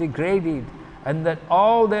be degraded and that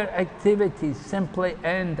all their activities simply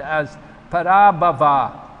end as parabhava,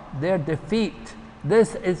 their defeat. This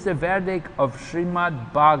is the verdict of Srimad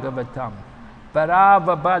Bhagavatam.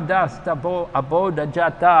 Paravabhadastabo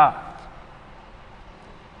abodhajata.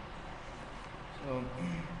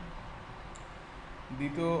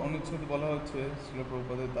 দ্বিতীয় অনুচ্ছেদ বলা হচ্ছে শ্রীল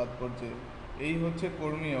প্রভুপাদের তাৎপর্যে, এই হচ্ছে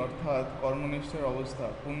কর্মী অর্থাৎ কর্মনিষ্ঠের অবস্থা।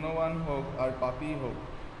 পুণ্যবান হোক আর পাপী হোক,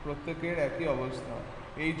 প্রত্যেকের একই অবস্থা।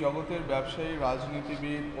 এই জগতের ব্যবসায়ী,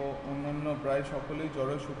 রাজনীতিবিদ ও অন্যান্য প্রায় সকলেই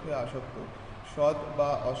জড় সুখে আসক্ত। সৎ বা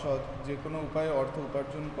অসৎ যে কোনো উপায়ে অর্থ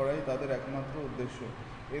উপার্জন করাই তাদের একমাত্র উদ্দেশ্য।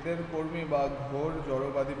 এদের কর্মী বা ঘোর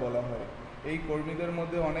জড়বাদী বলা হয়। এই কর্মীদের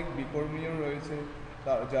মধ্যে অনেক বিকর্মীও রয়েছে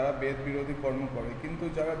যারা বেদ বিরোধী কর্ম করে, কিন্তু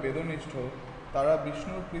যারা বেদনিষ্ঠ তারা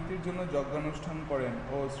বিষ্ণুর প্রীতির জন্য যজ্ঞানুষ্ঠান করেন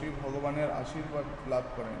ও শ্রী ভগবানের আশীর্বাদ লাভ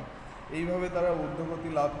করেন। এইভাবে তারা ঊর্ধ্বগতি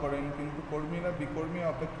লাভ করেন, কিন্তু কর্মীরা বিকর্মী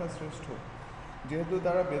অপেক্ষা শ্রেষ্ঠ। যেহেতু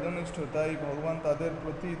তারা বেদনিষ্ঠ, তাই ভগবান তাদের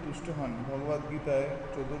প্রতি তুষ্ট হন। ভগবদ্গীতায়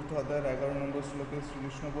 4th অধ্যায়ের 11 নম্বর শ্লোকে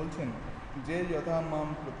শ্রীকৃষ্ণ বলছেন, যে যথা মাম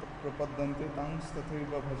প্রপদ্যন্তে তাং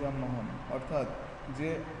তথৈব ভজাম্যহম, অর্থাৎ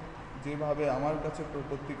যেভাবে আমার কাছে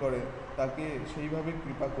প্রপত্তি করে তাকে সেইভাবে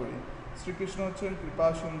কৃপা করি। শ্রীকৃষ্ণ হচ্ছেন কৃপা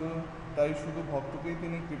সিন্ধু, তাই শুধু ভক্তকেই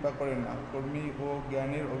তিনি কৃপা করেন না, কর্মী ও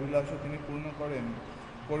জ্ঞানের অভিলাষও তিনি পূর্ণ করেন।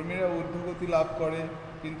 কর্মীরা ঊর্ধ্বগতি লাভ করে,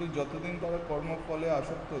 কিন্তু যতদিন তারা কর্মফলে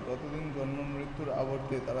আসক্ত ততদিন জন্ম মৃত্যুর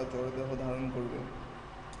আবর্তে তারা জড়দেহ ধারণ করবে।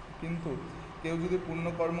 কিন্তু কেউ যদি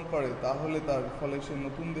পুণ্যকর্ম করে তাহলে তার ফলে সে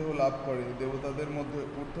নতুন দেহ লাভ করে, দেবতাদের মধ্যে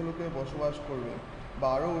ঊর্ধ্বলোকে বসবাস করবে, বা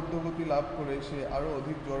আরও ঊর্ধ্বগতি লাভ করে সে আরও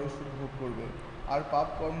অধিক জড়সুখ ভোগ করবে। আর পাপ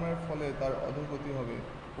কর্মের ফলে তার অধোগতি হবে,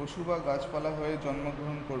 পশু বা গাছপালা হয়ে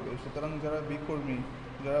জন্মগ্রহণ করবে। সুতরাং যারা বিকর্মী,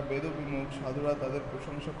 যারা বেদবিমুখ, সাধুরা তাদের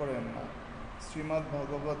প্রশংসা করেন না। শ্রীমদ্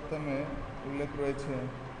ভাগবতমে উল্লেখ রয়েছে,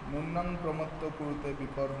 নুন্নাং প্রমত্ত কুরুতে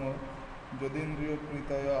বিকর্ম যদীন্দ্রিয়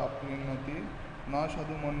কৃতয় আপ্রিণতি না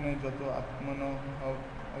সাধু মন্যে যত আত্মনহয়সন্নপি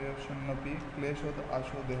ক্লেশোদ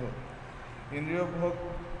আসো দেহ। ইন্দ্রিয় ভোগ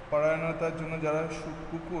পরায়ণতার জন্য যারা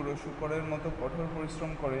কুকুর ও শূকরের মতো কঠোর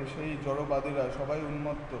পরিশ্রম করে, সেই জড়বাদীরা সবাই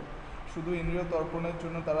উন্মত্ত। শুধু ইন্দ্রিয় তর্পণের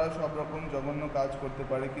জন্য তারা সব রকম জঘন্য কাজ করতে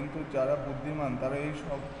পারে, কিন্তু যারা বুদ্ধিমান তারা এই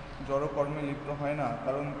সব জড় কর্মে লিপ্ত হয় না,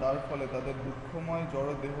 কারণ তার ফলে তাদের দুঃখময়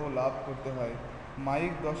জড় দেহ লাভ করতে হয়।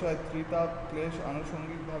 মায়িক দশায় ত্রিতাপ ক্লেশ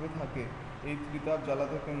আনুষঙ্গিকভাবে থাকে। এই ত্রিতাপ জ্বালা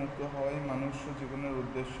থেকে মুক্ত হওয়াই মানুষ্য জীবনের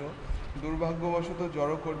উদ্দেশ্য। দুর্ভাগ্যবশত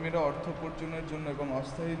জড়কর্মীরা অর্থ উপার্জনের জন্য এবং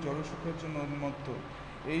অস্থায়ী জড়সুখের জন্য উন্মত্ত।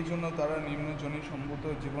 এই জন্য তারা নিম্নজনী সম্ভূত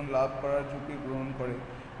জীবন লাভ করার ঝুঁকি গ্রহণ করে।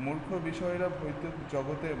 মূর্খ বিষয়ীরা ভৌতিক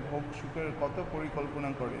জগতে ভোগ সুখের কত পরিকল্পনা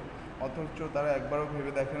করে, অথচ তারা একবারও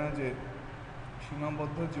ভেবে দেখে না যে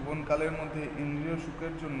সীমাবদ্ধ জীবনকালের মধ্যে ইন্দ্রিয়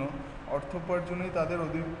সুখের জন্য অর্থোপার্জনেই তাদের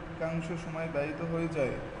অধিকাংশ সময় ব্যয়িত হয়ে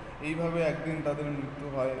যায়। এইভাবে একদিন তাদের মৃত্যু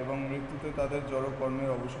হয় এবং মৃত্যুতে তাদের জড় কর্মের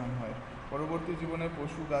অবসান হয়। পরবর্তী জীবনে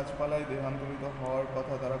পশু গাছপালায় দেহান্তরিত হওয়ার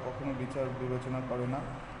কথা তারা কখনো বিচার বিবেচনা করে না,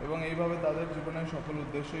 এবং এইভাবে তাদের জীবনের সকল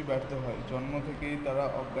উদ্দেশ্যই ব্যর্থ হয়। জন্ম থেকেই তারা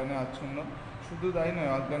অজ্ঞানে আচ্ছন্ন। শুধু তাই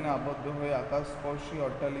নয়, অজ্ঞানে আবদ্ধ হয়ে আকাশস্পর্শী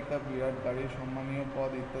অট্টালিকা, বিরাট গাড়ি, সম্মানীয়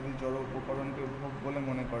পদ ইত্যাদি জড় উপকরণকে ভোগ বলে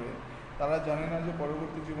মনে করে। তারা জানে না যে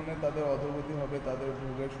পরবর্তী জীবনে তাদের অধোগতি হবে, তাদের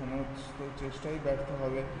ভোগের সমস্ত চেষ্টাই ব্যর্থ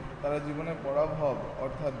হবে, তারা জীবনে পরাভব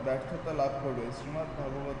অর্থাৎ ব্যর্থতা লাভ করবে। শ্রীমদ্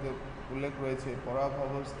ভাগবতে উল্লেখ রয়েছে,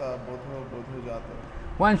 পরাভবস্থা বোধ বোধজাত।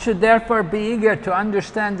 One should therefore be eager to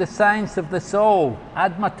understand the science of the soul,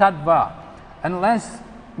 Atma Tattva. Unless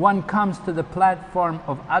one comes to the platform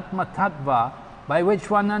of Atma Tattva, by which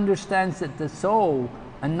one understands that the soul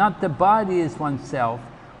and not the body is oneself,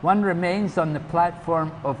 one remains on the platform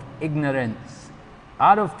of ignorance.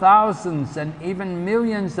 Out of thousands and even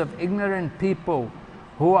millions of ignorant people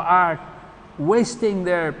who are wasting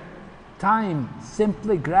their time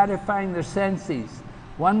simply gratifying their senses,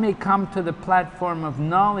 one may come to the platform of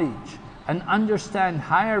knowledge and understand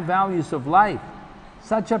higher values of life.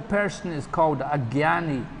 Such a person is called a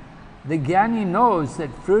Jnani. The Jnani knows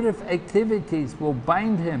that fruitive activities will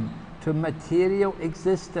bind him to material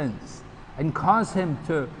existence and cause him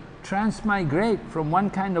to transmigrate from one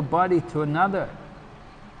kind of body to another.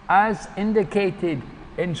 As indicated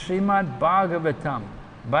in Srimad Bhagavatam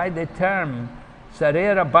by the term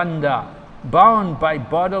Sarira Bandha, bound by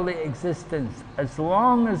bodily existence, as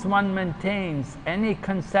long as one maintains any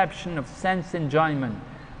conception of sense enjoyment,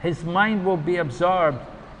 his mind will be absorbed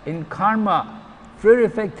in karma,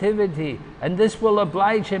 fruitive activity, and this will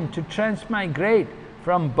oblige him to transmigrate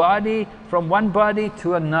from one body to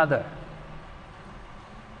another.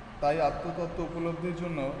 তাই আত্মতত্ত্ব উপলব্ধির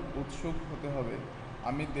জন্য উৎসুক হতে হবে।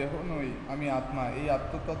 আমি দেহ নই, আমি আত্মা। এই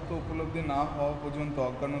আত্মতত্ত্ব উপলব্ধি না হওয়া পর্যন্ত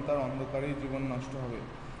অজ্ঞানতার অন্ধকারেই জীবন নষ্ট হবে।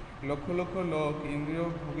 লক্ষ লক্ষ লোক ইন্দ্রিয়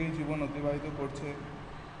ভোগেই জীবন অতিবাহিত করছে,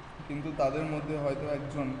 কিন্তু তাদের মধ্যে হয়তো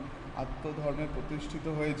একজন আত্মধর্মে প্রতিষ্ঠিত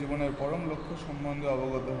হয়ে জীবনের পরম লক্ষ্য সম্বন্ধে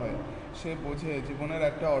অবগত হয়। সে বোঝে জীবনের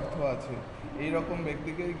একটা অর্থ আছে। এই রকম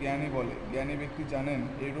ব্যক্তিকেই জ্ঞানী বলে। জ্ঞানী ব্যক্তি জানেন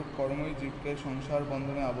এইরূপ কর্মই জীবকে সংসার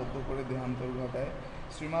বন্ধনে আবদ্ধ করে দেহান্তর ঘটায়।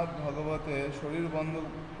 শ্রীমদ্ ভাগবতে শরীর বন্ধ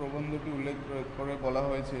প্রবন্ধটি উল্লেখ করে বলা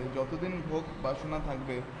হয়েছে, যতদিন ভোগ বাসনা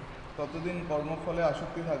থাকবে ততদিন কর্মফলে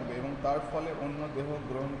আসক্তি থাকবে এবং তার ফলে অন্য দেহ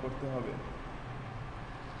গ্রহণ করতে হবে।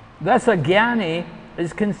 Thus a jnani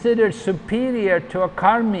is considered superior to a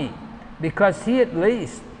karmi because he at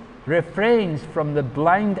least refrains from the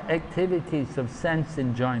blind activities of sense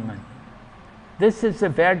enjoyment. This is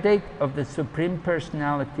the verdict of the Supreme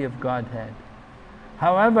Personality of Godhead.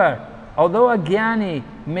 However, although a jnani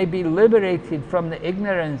may be liberated from the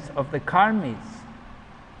ignorance of the karmis,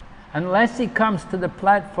 unless he comes to the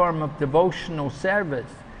platform of devotional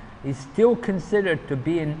service, he is still considered to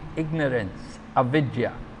be in ignorance,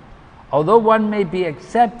 avidya. Although one may be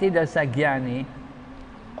accepted as a jnani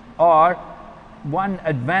or one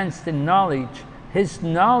advanced in knowledge, his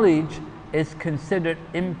knowledge is considered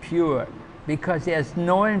impure because he has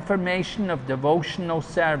no information of devotional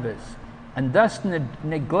service and thus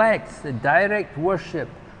neglects the direct worship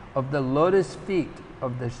of the lotus feet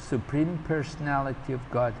of the Supreme Personality of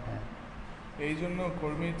Godhead. এই জন্য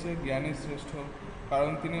কর্মীর চেয়ে জ্ঞানী শ্রেষ্ঠ,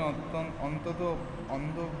 কারণ তিনি অন্তত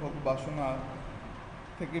অন্ধ ভোগ বাসনা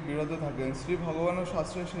থেকে বিরত থাকেন। শ্রী ভগবানও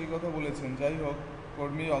শাস্ত্রে সেই কথা বলেছেন। যাই হোক,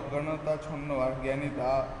 কর্মী অজ্ঞানতাচ্ছন্ন আর জ্ঞানী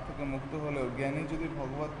তা থেকে মুক্ত হলেও জ্ঞানী যদি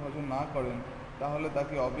ভগবত ভজন না করেন তাহলে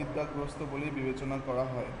তাকে অবিদ্যাগ্রস্ত বলেই বিবেচনা করা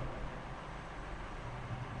হয়।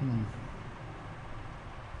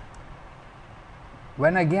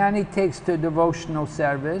 When a jnani takes to devotional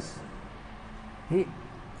service,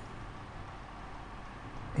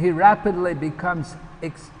 he rapidly becomes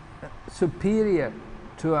superior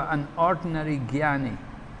to an ordinary jnani.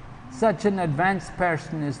 Such an advanced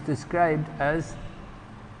person is described as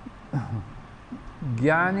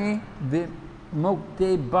jnani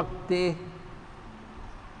vimukti bhakti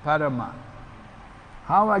parama.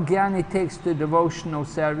 How a jnani takes to devotional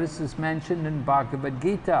service is mentioned in Bhagavad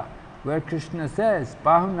Gita, where Krishna says,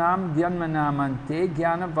 Bahunam dyanmanamante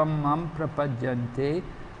jnanavamam prapadyante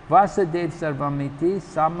Vasudev sarvamiti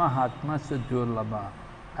samahatma sudurlabha.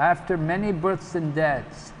 After many births and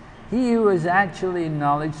deaths, he who is actually in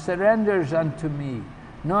knowledge surrenders unto me,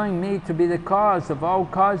 knowing me to be the cause of all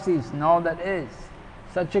causes and all that is.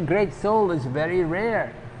 Such a great soul is very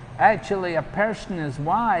rare. Actually, a person is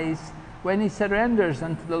wise when he surrenders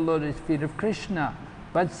unto the lotus feet of Krishna.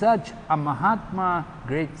 But such a Mahatma,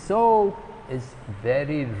 great soul, is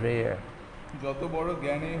very rare. যত বড়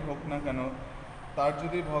জ্ঞানী হোক না কেন, তার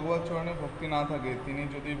যদি ভগবত চরণে ভক্তি না থাকে, তিনি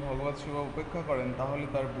যদি ভগবত সেবা উপেক্ষা করেন, তাহলে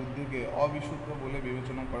তার বুদ্ধিকে অবিশুদ্ধ বলে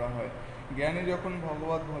বিবেচনা করা হয়। জ্ঞানী যখন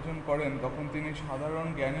ভগবত ভজন করেন তখন তিনি সাধারণ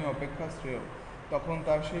জ্ঞানী অপেক্ষা শ্রেয়। তখন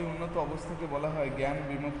তার সেই উন্নত অবস্থাকে বলা হয় জ্ঞান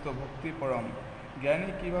বিমুক্ত ভক্তি পরম। জ্ঞানী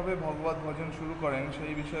কিভাবে ভগবত ভজন শুরু করেন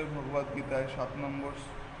সেই বিষয়ে ভগবদ গীতায় 7 নম্বর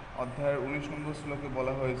অধ্যায়ের 19 নম্বর শ্লোকে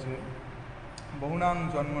বলা হয়েছে, বহুনাং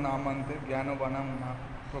জন্ম নামান্তে জ্ঞানবানাং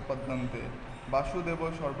প্রপদ্যন্তে বাসুদেব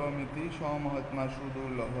সর্বমিতি সমহাত্মা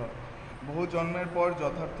সুদুর্লভ। বহু জন্মের পর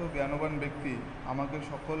যথার্থ জ্ঞানবান ব্যক্তি আমাকে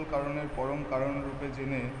সকল কারণের পরম কারণ রূপে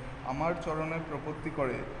জেনে আমার চরণে প্রপত্তি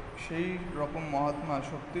করে, সেই রকম মহাত্মা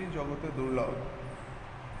সত্যিই জগতে দুর্লভ।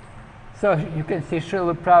 So you can see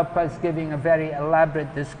Srila Prabhupada is giving a very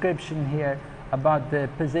elaborate description here about the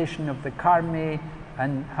position of the karmi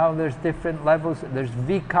and how there's different levels. There's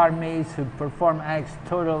vikarmis who perform acts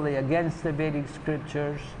totally against the Vedic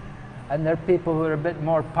scriptures, and there are people who are a bit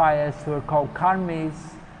more pious who are called karmis,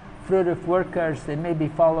 fruitive workers. They may be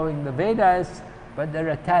following the Vedas, but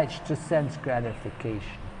they're attached to sense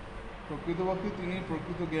gratification. প্রকৃতপক্ষে তিনি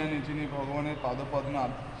প্রকৃত জ্ঞানী, যিনি ভগবানের পাদপদ্মে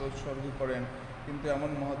আত্মোৎসর্গ করেন, কিন্তু এমন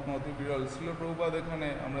মহাত্মা অতি বিরল। শ্রীল প্রভুপাদ এখানে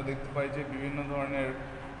আমরা দেখতে পাই যে বিভিন্ন ধরনের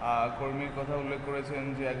কর্মীর কথা উল্লেখ করেছেন।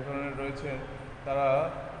 যে এক ধরনের রয়েছে তারা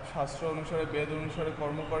শাস্ত্র অনুসারে বেদ অনুসারে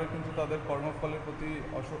কর্ম করে, কিন্তু তাদের কর্মফলের প্রতি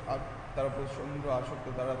তারা প্রচণ্ড আসক্ত,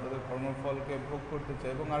 তারা তাদের কর্মফলকে ভোগ করতে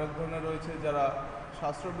চায়। এবং আরেক ধরনের রয়েছে যারা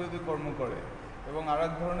শাস্ত্রবিরোধী কর্ম করে, এবং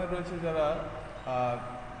আরেক ধরনের রয়েছে যারা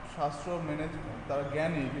শাস্ত্র মেনে তারা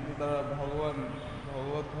জ্ঞানী, কিন্তু তারা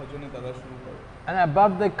ভগবত ভজনে তারা শুরু করে। And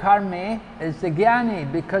above the karmi is the jnani,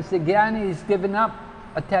 because the jnani is given up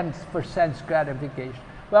attempts for sense gratification.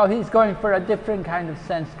 Well, he's going for a different kind of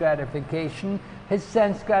sense gratification. His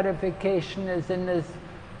sense gratification is in his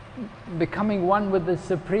becoming one with the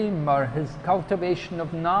Supreme, or his cultivation of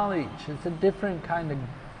knowledge. It's a different kind of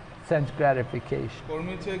sense gratification.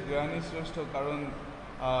 কর্মী চেয়ে জ্ঞানী শ্রেষ্ঠ, কারণ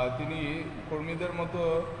তিনি কর্মীদের মতো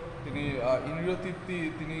তিনি ইন্দ্রিয় তৃপ্তি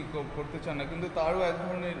তিনি করতে চান না, কিন্তু তারও এক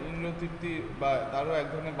ধরনের ইন্দ্রিয় তৃপ্তি বা তারও এক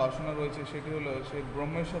ধরনের বাসনা রয়েছে, সেটি হলো সে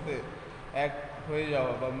ব্রহ্মের সাথে এক হয়ে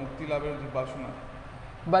যাওয়া বা মুক্তি লাভের যে বাসনা।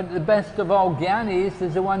 But the best of all jnanis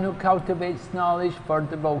is the one who cultivates knowledge for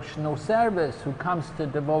devotional service, who comes to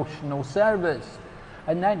devotional service.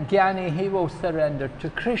 And that jnani, he will surrender to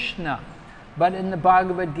Krishna. But in the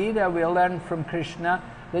Bhagavad Gita, we learn from Krishna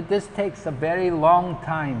that this takes a very long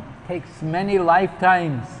time, takes many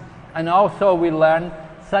lifetimes. And also we learn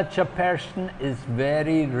such a person is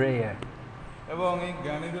very rare. এবং এই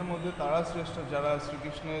জ্ঞানীদের মধ্যে তারা শ্রেষ্ঠ যারা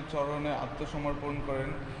শ্রীকৃষ্ণের চরণে আত্মসমর্পণ করেন,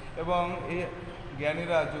 এবং এই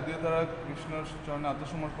জ্ঞানীরা যদিও তারা কৃষ্ণের চরণে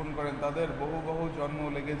আত্মসমর্পণ করেন, তাদের বহু বহু জন্ম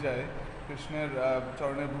লেগে যায় কৃষ্ণের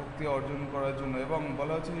চরণের ভক্তি অর্জন করার জন্য। এবং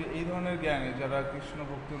বলা হচ্ছে যে এই ধরনের জ্ঞানী যারা কৃষ্ণ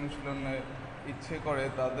ভক্তি অনুশীলনে ইচ্ছে করে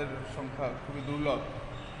তাদের সংখ্যা খুবই দুর্লভ।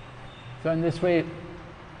 So in this way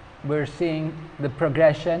we're seeing the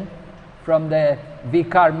progression from the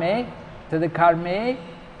vikarme to the karme,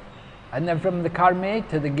 and then from the karme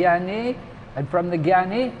to the jnani, and from the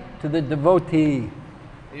jnani to the devotee.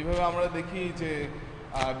 এইভাবে আমরা দেখি যে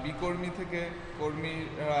বিকর্মী থেকে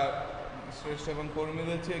কর্মীরা শ্রেষ্ঠ এবং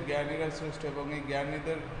কর্মীদের চেয়ে জ্ঞানীরা শ্রেষ্ঠ, এবং এই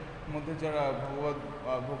জ্ঞানীদের মধ্যে যারা ভগবত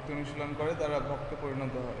ভক্তি অনুশীলন করে তারা ভক্তে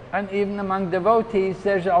পরিণত হয়। And even among devotees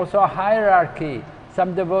there's also a hierarchy.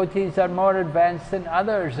 Some devotees are more advanced than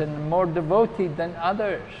others and more devoted than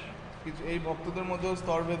others. কিছু এই ভক্তদের মধ্যেও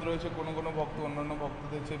স্তরভেদ রয়েছে, কোনো কোনো ভক্ত অন্যান্য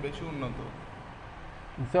ভক্তদের চেয়ে বেশি উন্নত।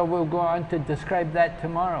 So we'll go on to describe that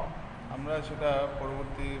tomorrow. আমরা সেটা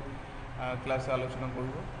পরবর্তী ক্লাসে আলোচনা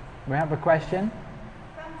করব। We have a question?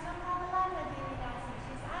 From Samavalana Devidasi,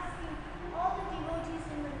 she's asking, all the devotees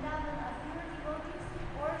in Vrindavan are pure devotees,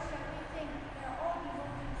 or shall we think they're all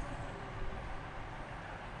devotees?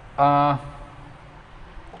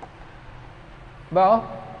 Well,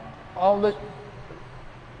 all the...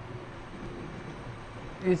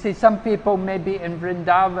 You see, some people may be in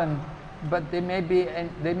Vrindavan, but they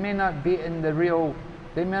may not be in the real...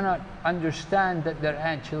 They may not understand that they're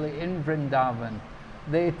actually in Vrindavan.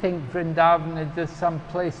 They think Vrindavan is just some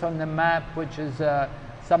place on the map which is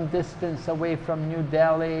some distance away from New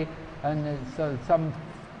Delhi, and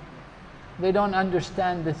they don't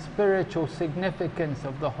understand the spiritual significance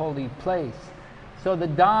of the holy place. So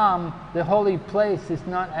the Dham, the holy place, is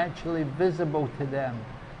not actually visible to them.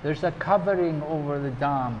 There's a covering over the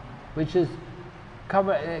Dham, which is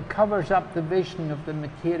it covers up the vision of the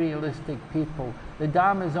materialistic people. The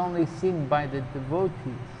Dham is only seen by the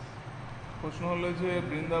devotees. প্রশ্ন হলো যে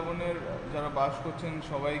বৃন্দাবনের যারা বাস করছেন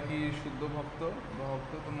সবাই কি শুদ্ধ ভক্ত?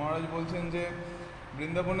 তো মহারাজ বলছেন যে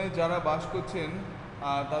বৃন্দাবনে যারা বাস করছেন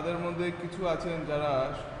তাদের মধ্যে কিছু আছেন যারা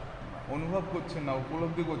অনুভব করছেন না,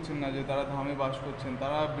 উপলব্ধি করছেন না যে তারা ধামে বাস করছেন।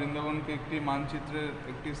 তারা বৃন্দাবনকে একটি মানচিত্রের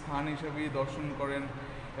একটি স্থান হিসেবেই দর্শন করেন,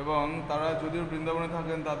 এবং তারা যদিও বৃন্দাবনে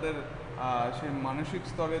থাকেন তাদের সেই মানসিক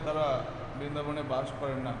স্তরে তারা বৃন্দাবনে বাস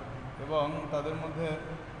করেন না। এবং তাদের মধ্যে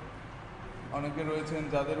অনেকে রয়েছেন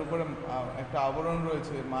যাদের উপরে একটা আবরণ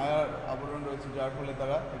রয়েছে, মায়ার আবরণ রয়েছে, যার ফলে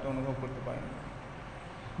তারা এটা অনুভব করতে পারেন।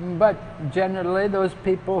 But generally those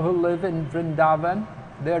people who live in Vrindavan,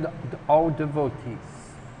 they're all devotees.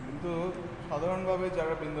 কিন্তু সাধারণভাবে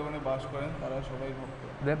যারা বৃন্দাবনে বাস করেন তারা সবাই ভক্ত।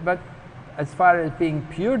 But as far as being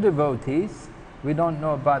pure devotees, we don't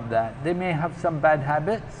know about that. They may have some bad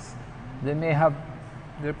habits, they may have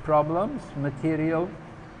their problems, material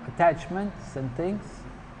attachments and things.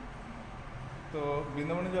 তো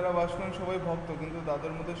বৃন্দাবনে যারা বাস করেন সবাই ভক্ত, কিন্তু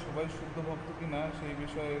তাদের মধ্যে সবাই শুদ্ধ ভক্ত কিনা সেই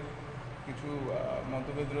বিষয়ে কিছু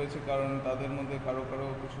মতভেদ রয়েছে, কারণ তাদের মধ্যে কারো কারো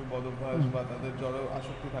কিছু বদভ্যাস বা তাদের জড়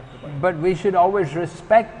আসক্তি থাকতে পারে। But we should always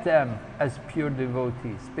respect them as pure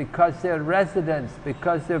devotees because they're residents,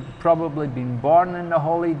 because they've probably been born in the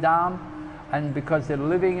holy Dham, and because they're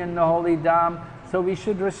living in the holy Dham. So we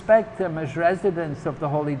should respect them as residents of the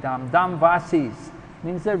holy Dham. Dhamvasis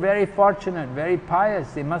means they're very fortunate, very pious.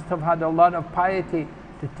 They must have had a lot of piety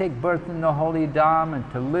to take birth in the holy Dham and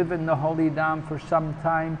to live in the holy Dham for some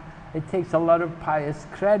time. It takes a lot of pious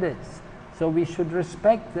credits. So we should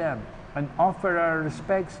respect them and offer our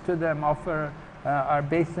respects to them, offer our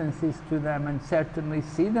obeisances to them, and certainly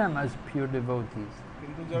see them as pure devotees.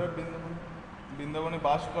 কিন্তু যারা বৃন্দাবনে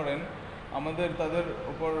বাস করেন আমাদের তাদের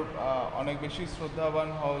উপর অনেক বেশি শ্রদ্ধাবান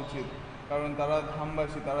হওয়া উচিত, কারণ তারা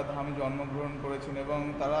ধামবাসী, তারা ধামে জন্মগ্রহণ করেছেন, এবং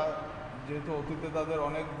তারা যেহেতু অতীতে তাদের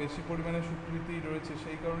অনেক বেশি পরিমাণে স্বীকৃতি রয়েছে,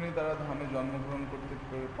 সেই কারণেই তারা ধামে জন্মগ্রহণ করতে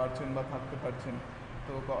পারছেন বা থাকতে পারছেন।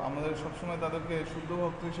 তো আমাদের সবসময় তাদেরকে শুদ্ধ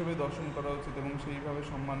ভক্ত হিসেবে দর্শন করা উচিত এবং সেইভাবে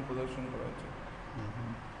সম্মান প্রদর্শন করা উচিত।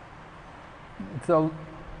 So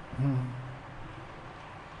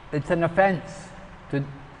it's an offense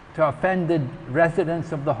to offend the residents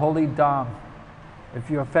of the holy Dham. If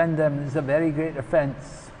you offend them, it's a very great offense.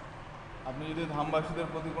 আপনি যদি ধামবাসীদের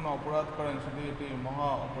প্রতি কোনো অপরাধ করেন সেটি এটি মহা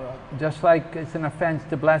অপরাধ। Just like it's an offense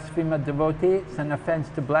to blaspheme a devotee, it's an offense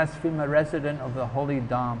to blaspheme a resident of the holy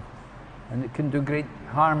Dham. And it can do great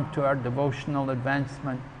harm to our devotional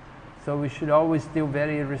advancement. So we should always deal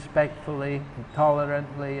very respectfully, and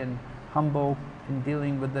tolerantly and humble in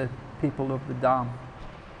dealing with the people of the Dham.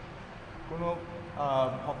 কোনো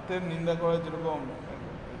ভক্তের নিন্দা করা যেরকম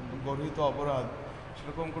গর্হিত অপরাধ,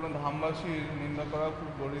 সেরকম কোনো ধামবাসীর নিন্দা করা খুব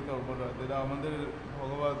গর্হিত অপরাধ। এটা আমাদের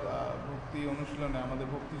ভগবত ভক্তি অনুশীলনে, আমাদের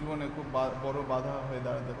ভক্তি জীবনে খুব বড় বাধা হয়ে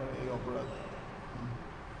দাঁড়াতে পারে এই অপরাধ।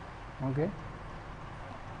 Okay.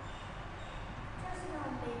 Just now,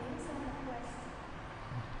 lady, some question.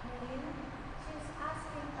 She's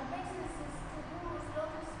asking obeisances to Guru's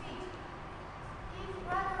lotus feet. If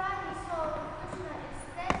Radharani saw Krishna is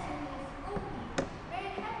dancing with Gopi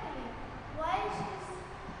very happily while she's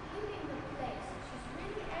leaving the place, she's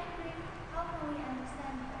really angry. How can we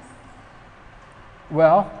understand this?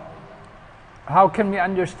 Well, how can we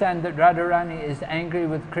understand that Radharani is angry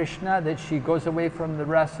with Krishna, that she goes away from the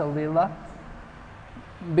Rasa Leela?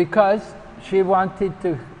 Because she wanted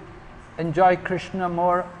to enjoy Krishna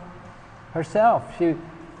more herself. She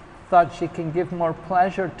thought she can give more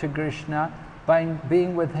pleasure to Krishna by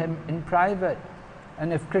being with him in private. And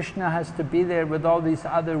if Krishna has to be there with all these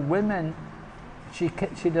other women,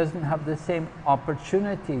 she doesn't have the same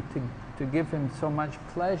opportunity to give him so much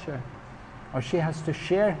pleasure. Or she has to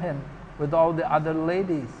share him with all the other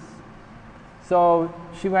ladies. So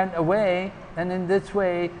she went away, and in this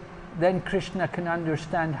way, then Krishna can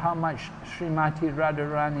understand how much Srimati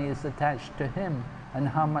Radharani is attached to him and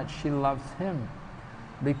how much she loves him.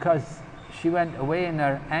 Because she went away in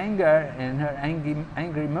her anger, in her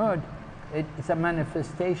angry mood, it's a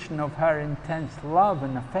manifestation of her intense love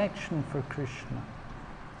and affection for Krishna.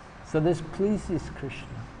 So this pleases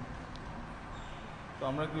Krishna. তো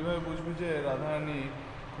আমরা কিভাবে বুঝবো যে রাধারানী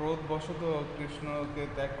ক্রোধবশত কৃষ্ণকে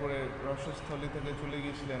ত্যাগ করে রসস্থলী থেকে চলে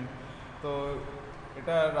গিয়েছিলেন? তো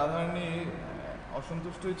এটা রাধারানী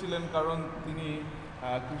অসন্তুষ্টই ছিলেন, কারণ তিনি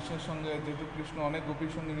কৃষ্ণের সঙ্গে, যেহেতু কৃষ্ণ অনেক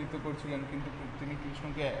গোপীর সঙ্গে নৃত্য করছিলেন, কিন্তু তিনি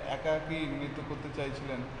কৃষ্ণকে একাকী নৃত্য করতে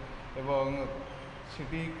চাইছিলেন এবং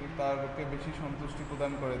সেটি তারকে বেশি সন্তুষ্টি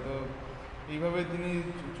প্রদান করে। তো এইভাবে তিনি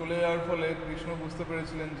চলে যাওয়ার ফলে কৃষ্ণ বুঝতে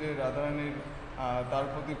পেরেছিলেন যে রাধারানীর তার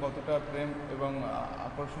প্রতি কতটা প্রেম এবং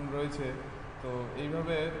আকর্ষণ রয়েছে। তো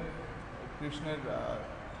এইভাবে কৃষ্ণের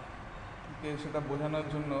কে সেটা বোঝানোর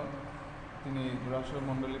জন্য তিনি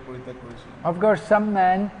রসমণ্ডলী পরিত্যাগ করেছিলেন। Of course, some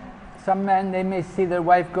men, they may see their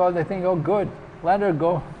wife go, they think, oh good, let her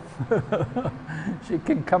go. She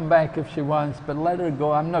can come back if she wants, but let her go.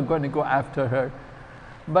 I'm not going to go after her.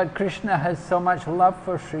 But Krishna has so much love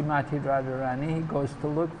for Srimati Radharani, he goes to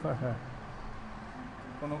look for her.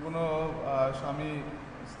 কোনো কোনো স্বামী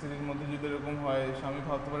স্ত্রীর মধ্যে যদি এরকম হয়, স্বামী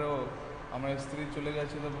ভাবতে পারে ও আমার স্ত্রী চলে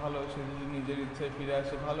গেছে তো ভালো, সে যদি নিজের ইচ্ছায় ফিরে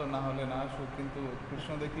আসে ভালো, না হলে না আসুক। কিন্তু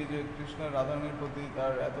কৃষ্ণ দেখি যে কৃষ্ণ রাধারানীর প্রতি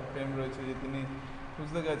তার এত প্রেম রয়েছে যে তিনি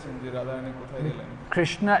খুঁজতে গেছেন যে রাধারানী কোথায় গেলেন।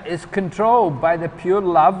 Krishna is controlled by the pure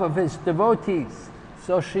love of his devotees.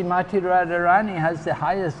 So Srimati Radharani has the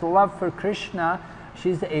highest love for Krishna.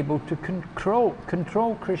 She's able to control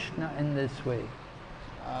Krishna in this way.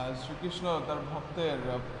 Shrikrishna তার ভক্তের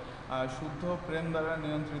শুদ্ধ প্রেম দ্বারা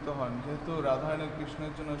নিয়ন্ত্রিত হন। যেহেতু রাধারানীর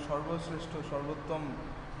কৃষ্ণের জন্য সর্বশ্রেষ্ঠ সর্বোত্তম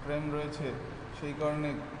প্রেম রয়েছে, সেই কারণে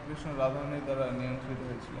কৃষ্ণ রাধারানীর দ্বারা নিয়ন্ত্রিত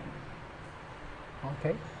হয়েছিলেন।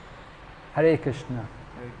 Okay. Hare Krishna.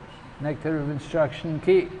 Hare Krishna. Nectar of instruction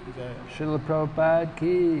ki. Joy. Srila Prabhupada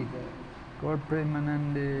ki. Gaur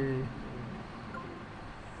Premanande.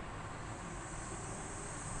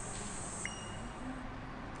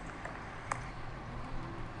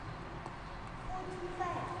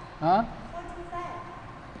 Huh?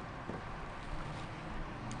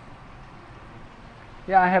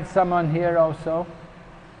 Yeah, I have some on here also.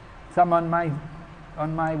 Some on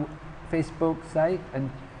my Facebook site and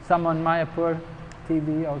some on Mayapur TV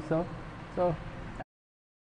also. So